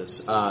bit about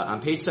this.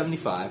 On page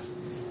 75,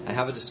 I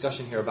have a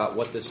discussion here about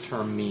what this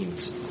term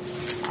means.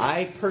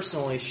 I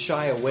personally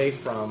shy away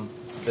from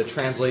the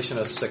translation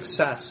of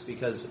success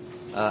because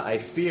I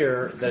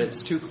fear that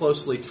it's too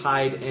closely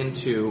tied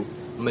into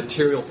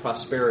material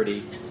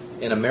prosperity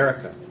in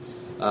America.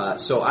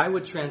 So I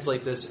would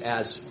translate this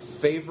as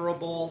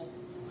favorable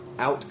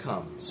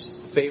outcomes.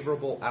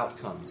 Favorable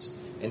outcomes.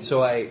 And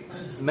so I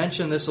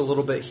mentioned this a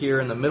little bit here.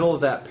 In the middle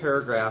of that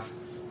paragraph,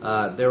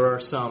 there are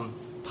some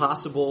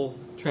possible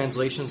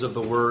translations of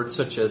the word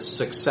such as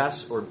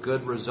success or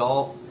good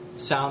result,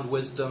 sound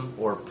wisdom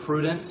or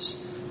prudence.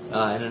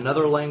 In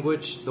another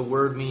language, the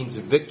word means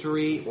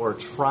victory or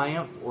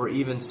triumph or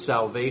even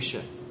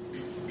salvation.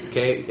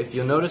 Okay, if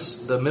you'll notice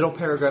the middle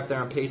paragraph there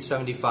on page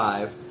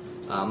 75,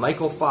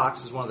 Michael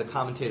Fox is one of the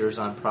commentators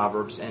on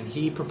Proverbs, and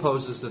he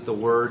proposes that the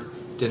word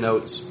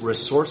denotes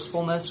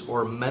resourcefulness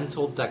or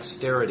mental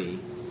dexterity.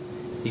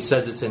 He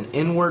says it's an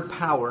inward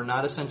power,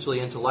 not essentially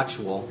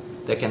intellectual,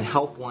 that can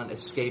help one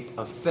escape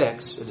a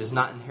fix. It is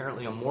not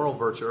inherently a moral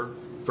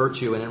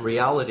virtue, and in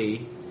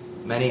reality,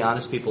 many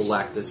honest people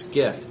lack this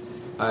gift.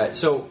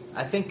 So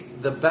I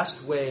think the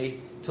best way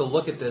to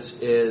look at this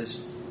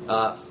is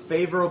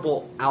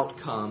favorable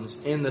outcomes,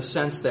 in the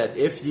sense that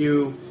if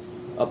you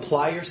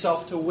apply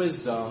yourself to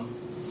wisdom,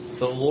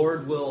 the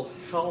Lord will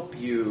help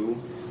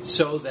you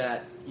so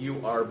that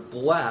you are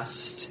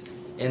blessed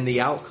in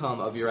the outcome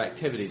of your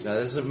activities. Now,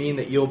 that doesn't mean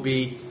that you'll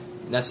be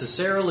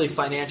necessarily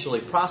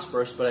financially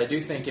prosperous, but I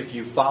do think if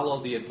you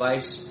follow the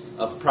advice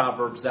of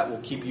Proverbs, that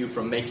will keep you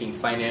from making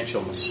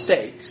financial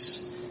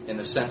mistakes, in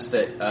the sense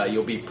that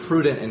you'll be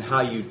prudent in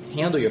how you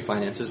handle your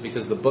finances,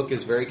 because the book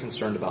is very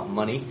concerned about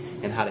money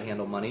and how to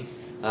handle money.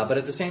 But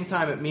at the same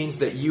time, it means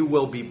that you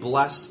will be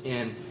blessed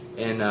in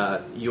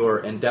your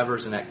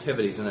endeavors and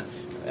activities. And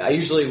I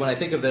usually, when I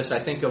think of this, I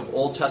think of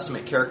Old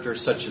Testament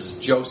characters such as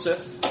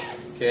Joseph.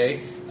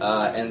 Okay,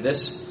 and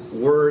this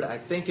word, I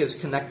think, is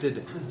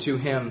connected to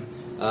him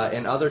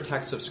in other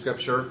texts of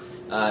Scripture.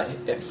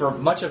 For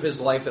much of his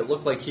life, it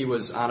looked like he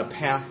was on a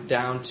path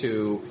down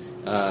to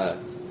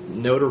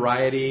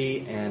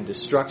notoriety and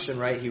destruction,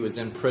 right? He was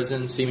in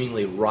prison,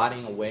 seemingly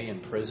rotting away in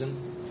prison.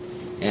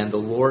 And the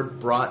Lord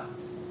brought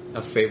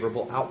a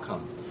favorable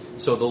outcome.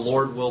 So the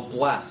Lord will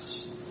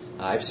bless.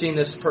 I've seen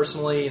this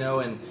personally,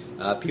 in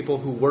people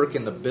who work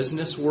in the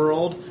business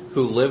world,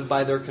 who live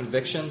by their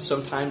convictions.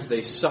 Sometimes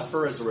they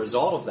suffer as a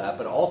result of that,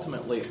 but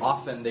ultimately,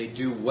 often they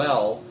do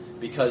well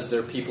because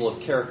they're people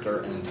of character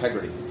and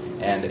integrity.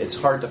 And it's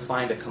hard to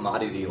find a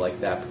commodity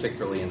like that,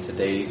 particularly in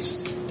today's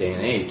day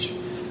and age.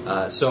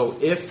 So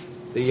if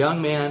the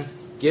young man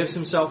gives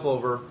himself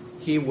over,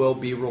 he will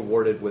be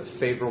rewarded with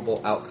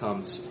favorable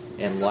outcomes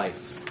in life.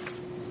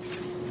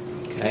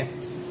 Okay?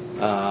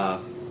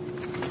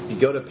 You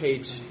go to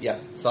page... Yeah,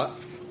 thought?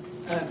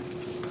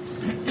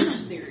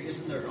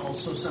 Isn't there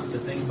also something to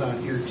think about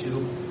here,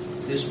 too?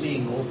 This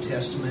being Old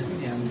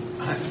Testament and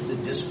the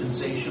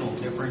dispensational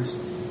difference,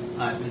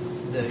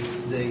 the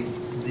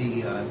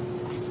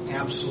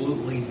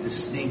absolutely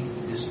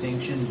distinct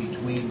distinction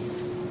between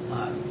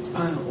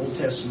Old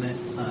Testament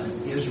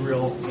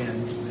Israel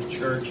and the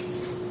church.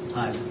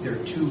 There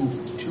are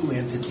two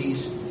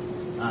entities,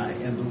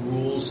 and the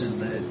rules and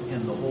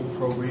the whole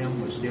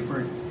program was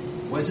different.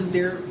 Wasn't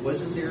there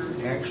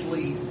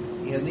actually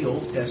in the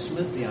Old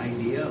Testament the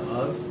idea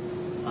of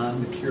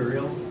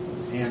material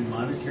and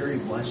monetary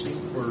blessing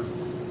for,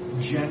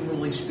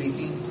 generally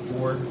speaking,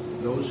 for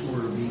those who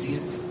are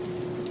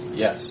obedient?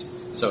 Yes.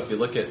 So if you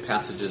look at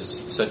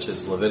passages such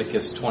as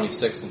Leviticus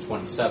 26 and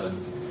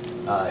 27,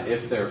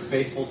 if they're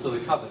faithful to the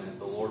covenant,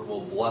 the Lord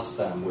will bless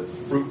them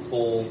with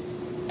fruitful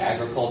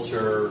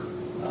agriculture,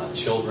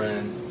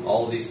 children,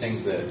 all of these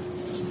things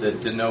that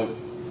denote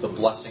the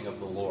blessing of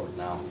the Lord.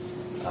 Now,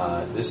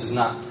 this is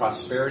not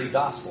prosperity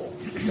gospel,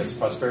 because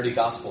prosperity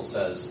gospel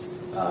says,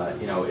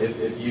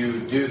 if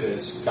you do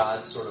this,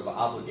 God's sort of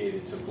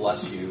obligated to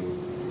bless you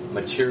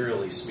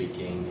materially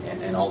speaking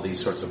and all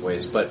these sorts of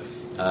ways. But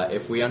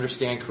if we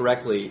understand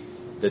correctly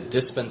the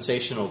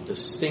dispensational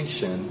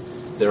distinction,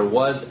 there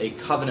was a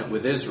covenant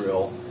with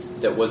Israel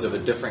that was of a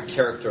different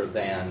character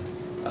than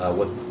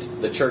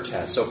what the church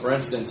has. So, for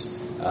instance,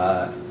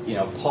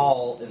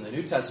 Paul in the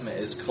New Testament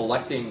is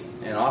collecting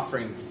an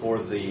offering for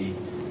the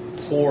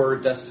poor,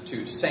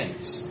 destitute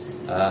saints.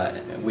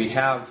 We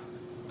have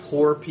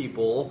poor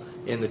people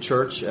in the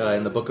church.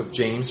 In the book of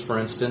James, for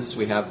instance,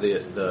 we have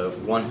the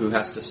one who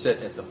has to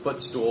sit at the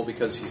footstool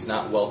because he's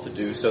not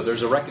well-to-do. So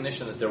there's a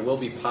recognition that there will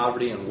be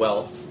poverty and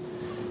wealth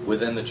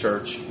within the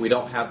church. We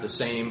don't have the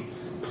same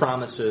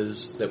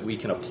promises that we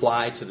can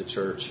apply to the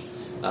church.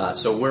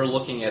 So we're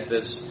looking at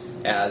this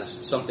as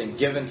something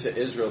given to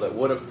Israel that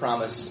would have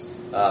promised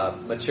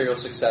material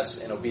success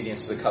and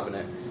obedience to the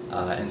covenant.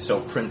 And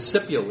so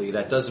principially,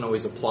 that doesn't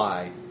always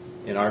apply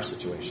in our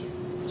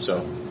situation.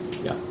 So,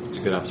 yeah, it's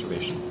a good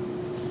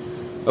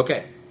observation.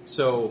 Okay,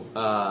 So,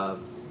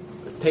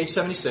 page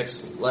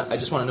 76, I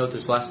just want to note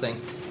this last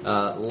thing.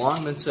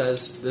 Longman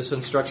says this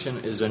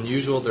instruction is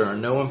unusual. There are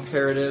no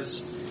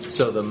imperatives.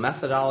 So the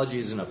methodology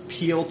is an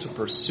appeal to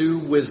pursue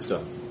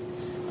wisdom.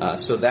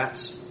 So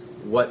that's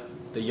what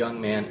the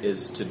young man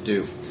is to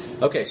do.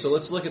 Okay, so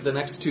let's look at the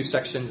next two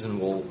sections and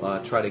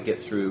we'll try to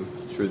get through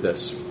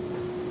this.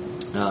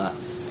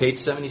 Page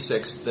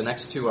 76, the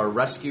next two are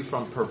rescue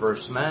from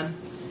perverse men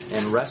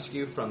and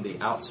rescue from the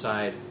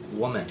outside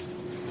woman.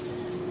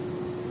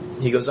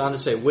 He goes on to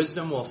say,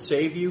 wisdom will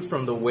save you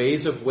from the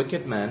ways of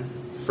wicked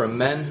men, from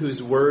men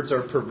whose words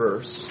are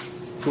perverse,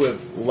 who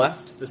have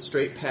left the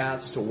straight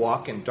paths to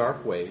walk in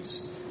dark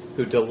ways,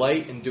 who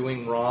delight in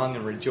doing wrong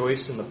and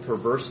rejoice in the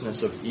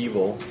perverseness of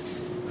evil,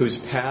 whose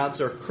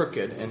paths are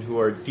crooked and who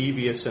are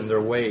devious in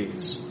their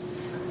ways.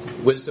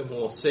 Wisdom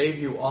will save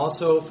you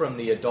also from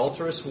the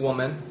adulterous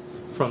woman,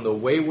 from the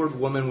wayward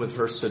woman with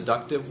her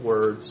seductive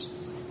words,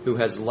 who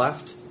has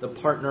left the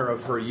partner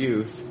of her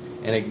youth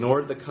and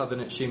ignored the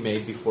covenant she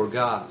made before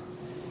God.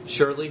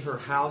 Surely her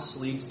house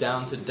leads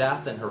down to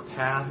death and her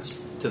paths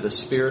to the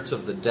spirits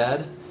of the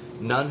dead.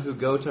 None who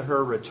go to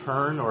her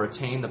return or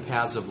attain the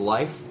paths of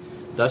life.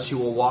 Thus you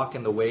will walk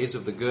in the ways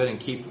of the good and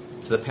keep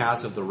to the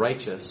paths of the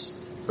righteous.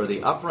 For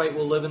the upright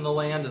will live in the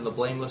land and the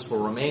blameless will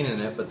remain in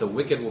it, but the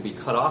wicked will be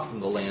cut off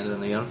from the land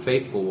and the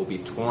unfaithful will be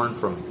torn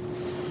from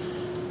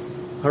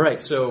it. All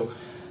right, so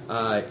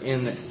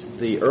in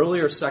the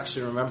earlier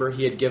section, remember,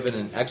 he had given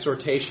an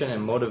exhortation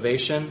and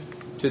motivation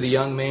to the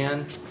young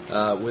man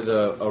with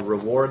a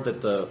reward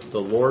that the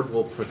Lord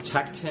will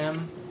protect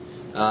him.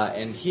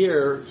 And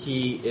here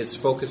he is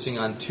focusing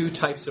on two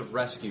types of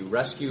rescue.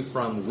 Rescue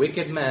from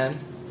wicked men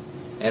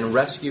and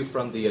rescue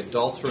from the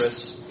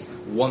adulterous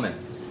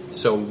woman.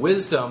 So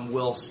wisdom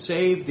will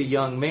save the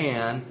young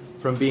man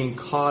from being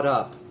caught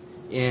up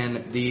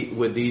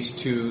with these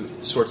two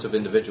sorts of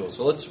individuals.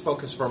 So let's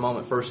focus for a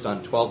moment first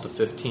on 12 to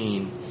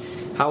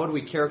 15. How would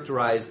we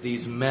characterize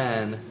these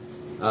men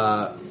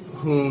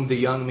whom the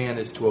young man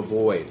is to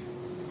avoid?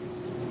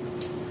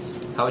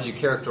 How would you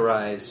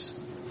characterize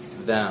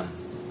them?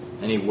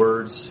 Any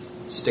words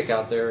stick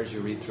out there as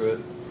you read through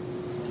it?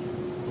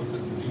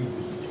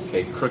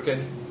 Okay,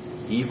 crooked,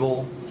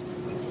 evil.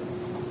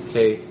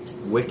 Okay,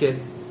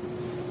 wicked.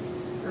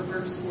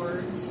 Perverse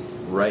words.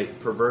 Right,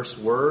 perverse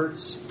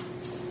words.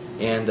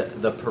 And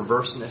the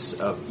perverseness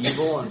of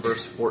evil in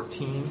verse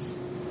 14.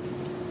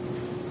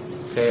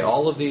 Okay,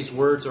 all of these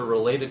words are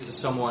related to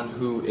someone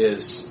who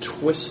is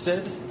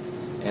twisted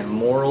and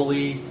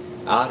morally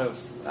out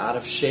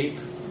of shape.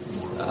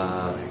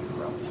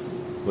 Bankrupt.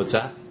 What's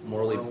that?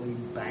 Morally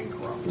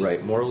bankrupt.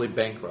 Right, morally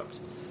bankrupt.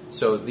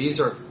 So these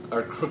are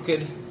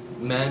crooked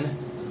men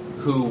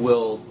who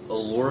will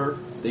allure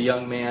the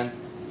young man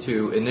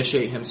to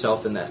initiate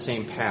himself in that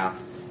same path.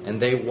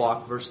 And they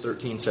walk, verse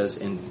 13 says,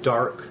 in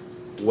dark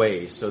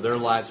ways. So their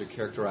lives are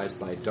characterized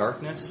by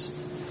darkness,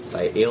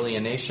 by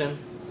alienation,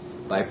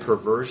 by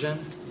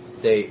perversion.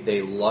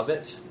 They love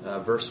it.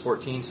 Verse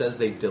 14 says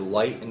they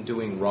delight in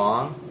doing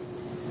wrong.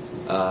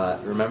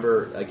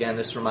 Remember, again,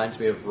 this reminds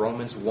me of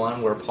Romans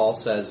 1, where Paul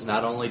says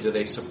not only do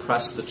they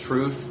suppress the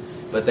truth,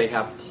 but they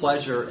have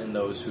pleasure in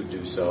those who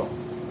do so.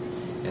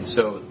 And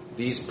so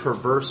these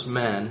perverse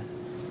men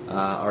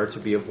are to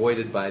be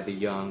avoided by the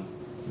young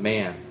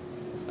man.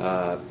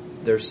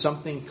 There's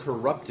something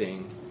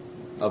corrupting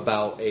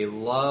about a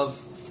love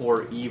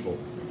for evil,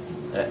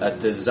 a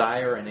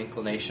desire and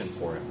inclination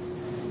for it.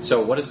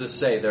 So what does this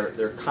say?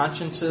 Their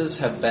consciences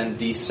have been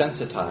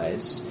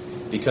desensitized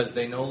because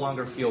they no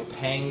longer feel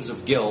pangs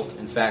of guilt.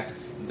 In fact,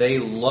 they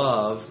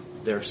love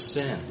their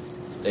sin.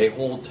 They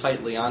hold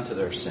tightly onto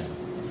their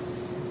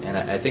sin. And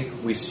I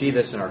think we see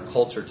this in our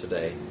culture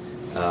today.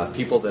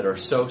 People that are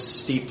so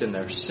steeped in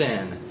their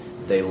sin,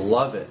 they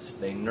love it,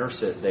 they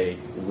nurse it, they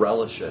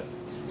relish it.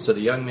 So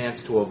the young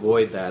man's to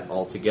avoid that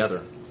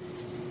altogether.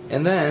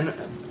 And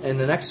then, in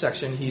the next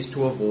section, he's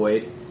to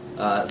avoid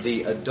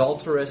the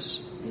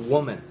adulterous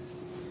woman.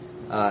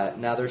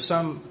 Now, there's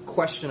some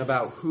question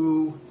about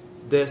who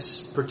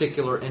this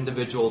particular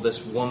individual,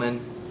 this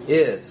woman,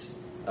 is.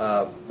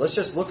 Let's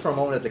just look for a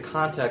moment at the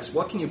context.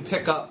 What can you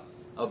pick up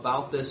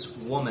about this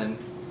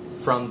woman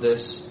from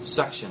this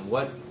section?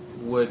 What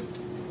would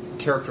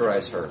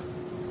characterize her?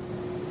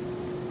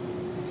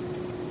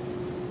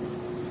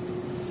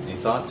 Any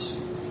thoughts?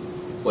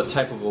 What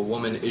type of a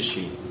woman is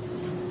she?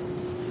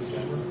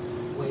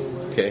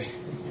 Wayward. Okay.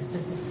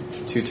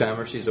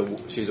 Two-timer. She's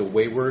a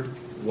wayward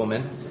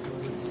woman.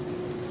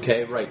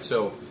 Okay, right.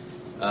 So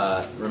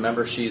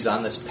remember, she's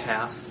on this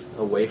path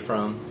away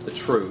from the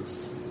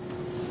truth.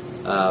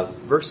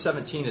 Verse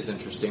 17 is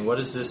interesting. What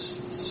does this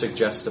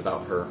suggest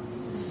about her?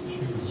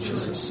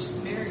 She's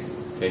married.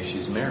 Okay,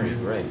 she's married,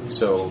 right.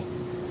 So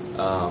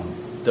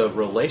the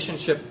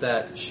relationship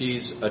that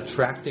she's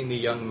attracting the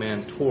young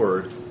man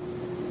toward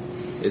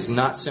is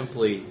not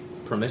simply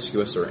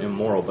promiscuous or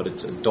immoral, but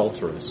it's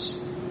adulterous.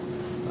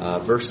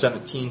 Verse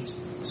 17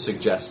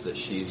 suggests that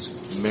she's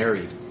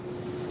married.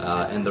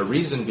 And the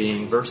reason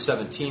being, verse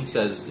 17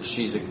 says that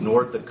she's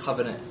ignored the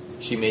covenant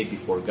she made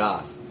before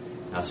God.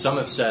 Now, some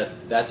have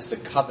said that's the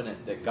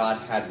covenant that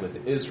God had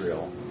with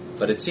Israel,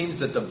 but it seems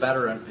that the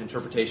better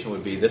interpretation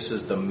would be this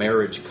is the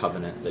marriage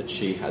covenant that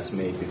she has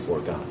made before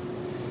God.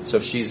 So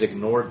she's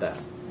ignored that.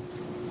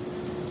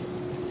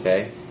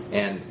 Okay?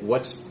 And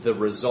what's the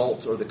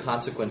result or the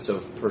consequence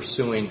of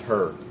pursuing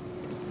her?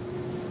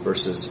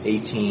 Verses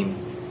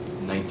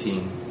 18,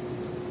 19.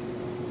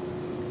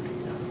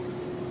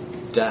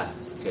 Death.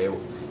 Okay?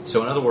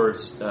 So in other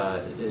words,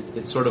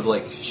 it's sort of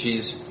like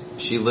she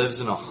lives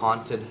in a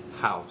haunted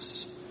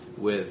house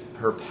with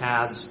her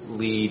paths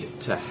lead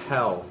to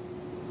hell.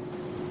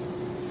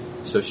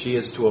 So she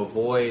is to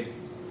avoid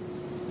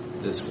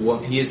this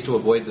woman. He is to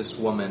avoid this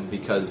woman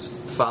because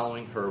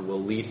following her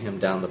will lead him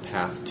down the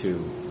path to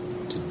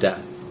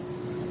death.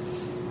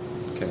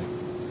 Okay.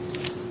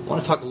 I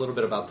want to talk a little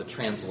bit about the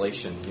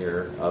translation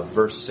here of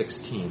verse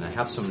 16. I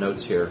have some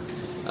notes here.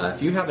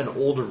 If you have an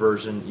older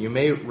version, you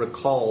may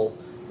recall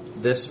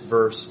this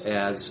verse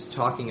as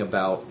talking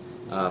about,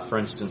 for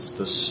instance,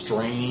 the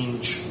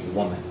strange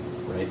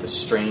woman, right? The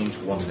strange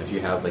woman, if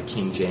you have like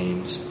King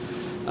James.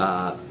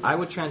 I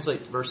would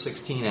translate verse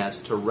 16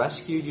 as to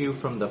rescue you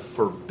from the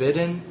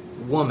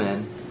forbidden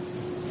woman,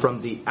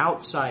 from the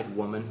outside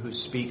woman who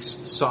speaks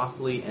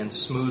softly and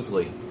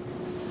smoothly.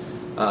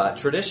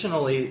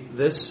 Traditionally,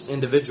 this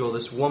individual,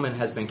 this woman,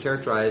 has been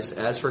characterized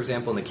as, for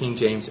example, in the King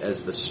James,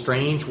 as the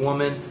strange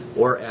woman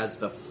or as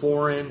the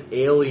foreign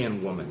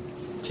alien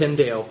woman.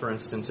 Tyndale, for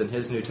instance, in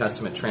his New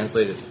Testament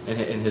translated,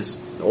 in his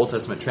Old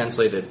Testament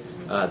translated,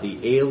 the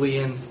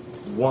alien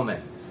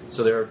woman.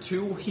 So there are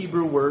two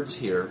Hebrew words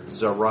here,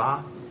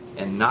 zara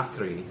and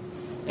nakri,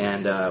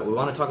 and we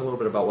want to talk a little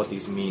bit about what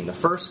these mean. The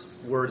first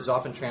word is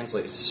often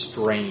translated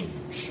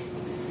strange.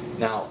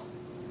 Now,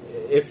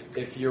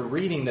 if you're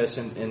reading this,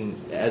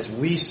 and as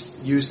we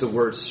use the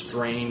word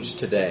strange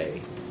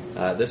today,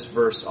 this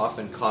verse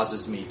often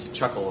causes me to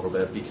chuckle a little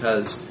bit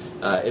because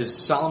is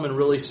Solomon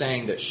really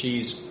saying that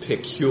she's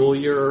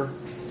peculiar,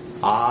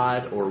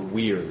 odd, or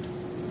weird?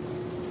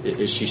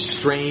 Is she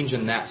strange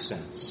in that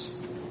sense?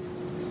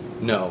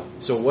 No.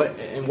 So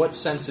in what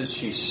sense is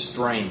she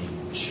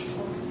strange?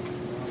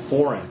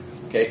 Foreign.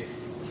 Okay?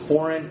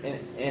 Foreign,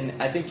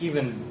 and I think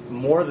even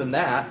more than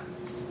that,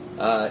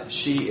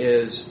 she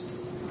is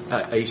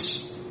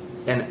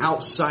an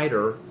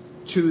outsider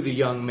to the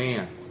young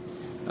man.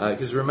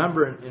 Because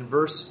remember in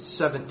verse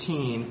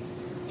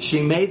 17,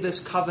 she made this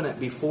covenant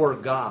before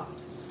God.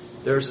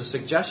 There's a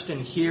suggestion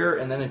here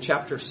and then in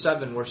chapter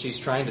 7 where she's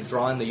trying to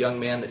draw in the young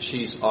man that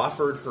she's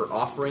offered her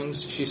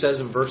offerings. She says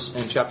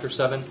in chapter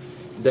 7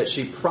 that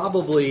she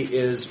probably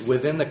is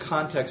within the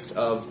context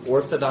of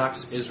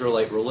Orthodox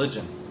Israelite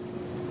religion.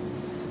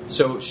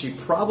 So she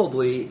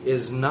probably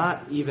is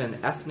not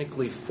even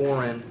ethnically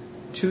foreign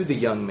to the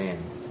young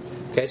man.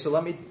 Okay, so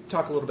let me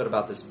talk a little bit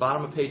about this.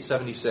 Bottom of page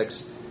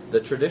 76. The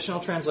traditional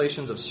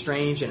translations of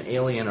strange and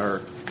alien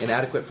are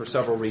inadequate for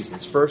several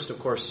reasons. First, of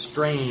course,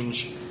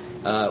 strange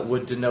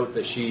would denote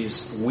that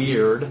she's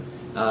weird.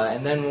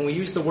 And then when we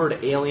use the word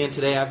alien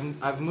today,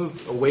 I've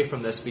moved away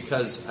from this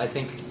because I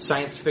think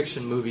science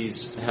fiction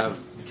movies have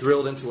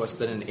drilled into us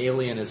that an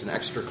alien is an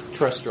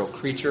extraterrestrial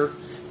creature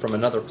from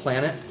another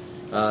planet.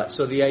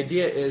 So the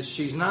idea is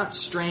she's not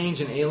strange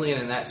and alien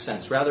in that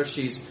sense. Rather,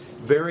 she's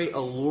very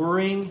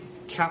alluring,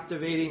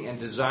 captivating, and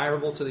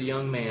desirable to the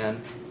young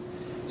man.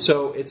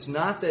 So it's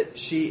not that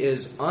she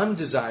is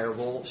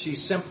undesirable,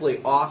 she's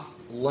simply off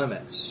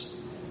limits.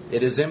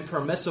 It is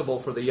impermissible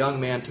for the young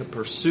man to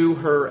pursue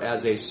her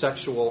as a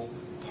sexual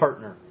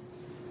partner.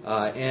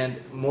 And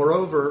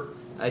moreover,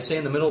 I say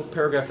in the middle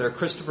paragraph there,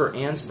 Christopher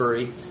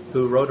Ansbury,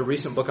 who wrote a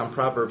recent book on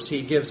Proverbs,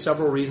 he gives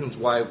several reasons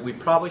why we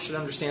probably should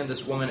understand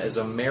this woman as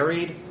a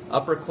married,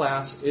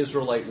 upper-class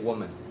Israelite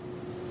woman,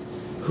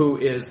 who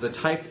is the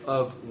type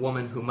of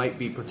woman who might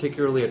be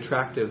particularly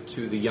attractive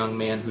to the young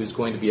man who's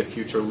going to be a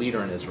future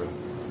leader in Israel.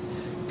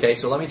 Okay,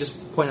 so let me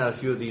just point out a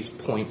few of these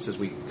points as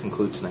we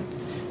conclude tonight.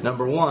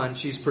 Number one,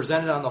 she's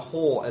presented on the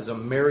whole as a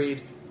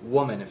married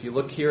woman. If you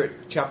look here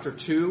at chapter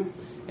 2,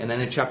 and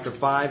then in chapter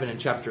 5, and in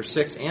chapter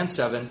 6 and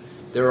 7,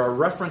 there are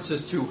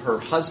references to her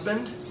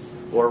husband,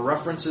 or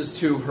references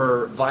to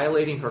her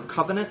violating her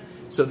covenant.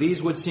 So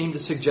these would seem to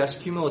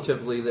suggest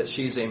cumulatively that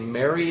she's a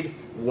married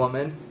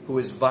woman who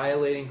is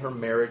violating her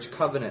marriage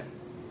covenant.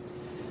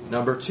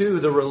 Number two,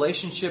 the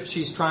relationship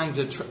she's trying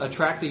to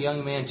attract the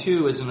young man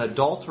to is an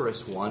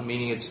adulterous one,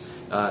 meaning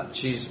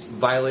she's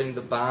violating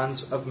the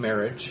bonds of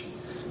marriage.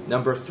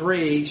 Number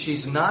three,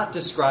 she's not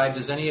described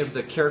as any of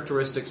the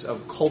characteristics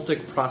of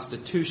cultic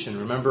prostitution.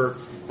 Remember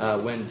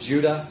when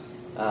Judah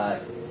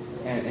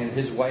and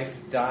his wife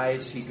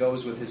dies, he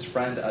goes with his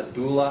friend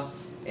Adullah,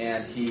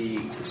 and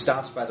he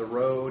stops by the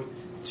road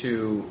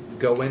to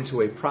go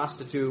into a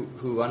prostitute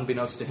who,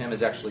 unbeknownst to him,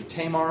 is actually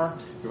Tamar.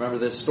 Remember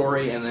this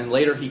story? And then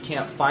later he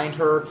can't find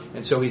her,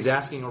 and so he's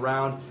asking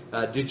around,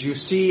 did you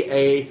see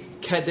a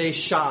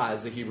kedeshah,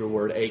 is the Hebrew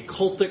word, a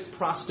cultic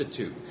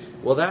prostitute?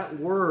 Well, that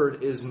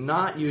word is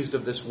not used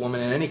of this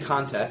woman in any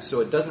context,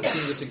 so it doesn't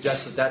seem to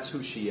suggest that that's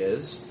who she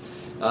is.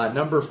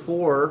 Number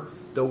four,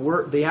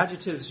 the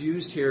adjectives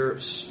used here,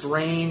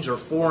 strange or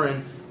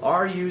foreign,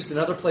 are used in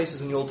other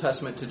places in the Old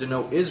Testament to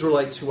denote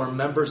Israelites who are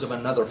members of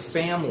another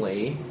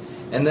family.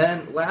 And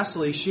then,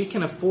 lastly, she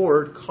can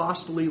afford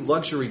costly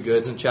luxury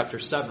goods in chapter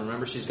 7.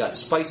 Remember, she's got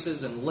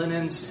spices and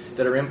linens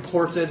that are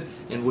imported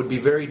and would be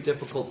very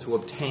difficult to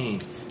obtain.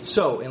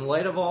 So, in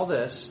light of all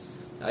this,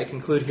 I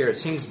conclude here, it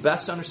seems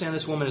best to understand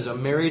this woman as a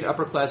married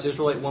upper-class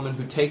Israelite woman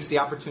who takes the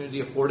opportunity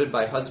afforded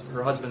by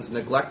her husband's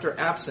neglect or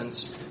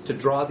absence to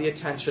draw the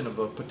attention of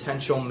a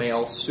potential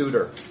male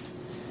suitor.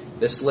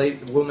 This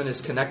woman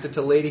is connected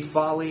to Lady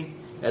Folly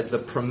as the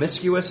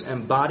promiscuous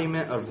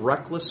embodiment of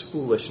reckless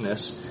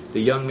foolishness. The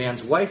young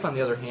man's wife, on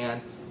the other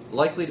hand,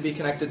 likely to be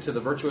connected to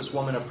the virtuous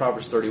woman of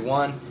Proverbs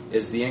 31,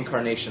 is the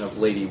incarnation of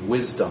Lady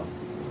Wisdom.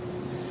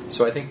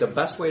 So I think the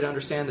best way to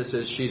understand this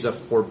is she's a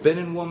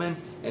forbidden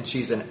woman, and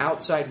she's an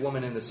outside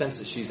woman in the sense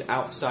that she's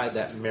outside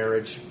that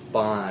marriage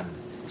bond.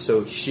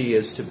 So she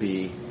is to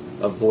be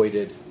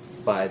avoided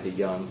by the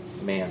young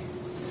man.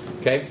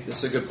 Okay, this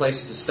is a good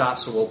place to stop,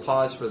 so we'll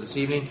pause for this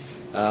evening.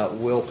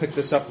 We'll pick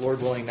this up,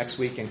 Lord willing, next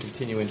week and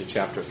continue into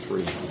chapter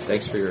 3.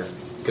 Thanks for your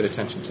good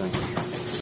attention tonight.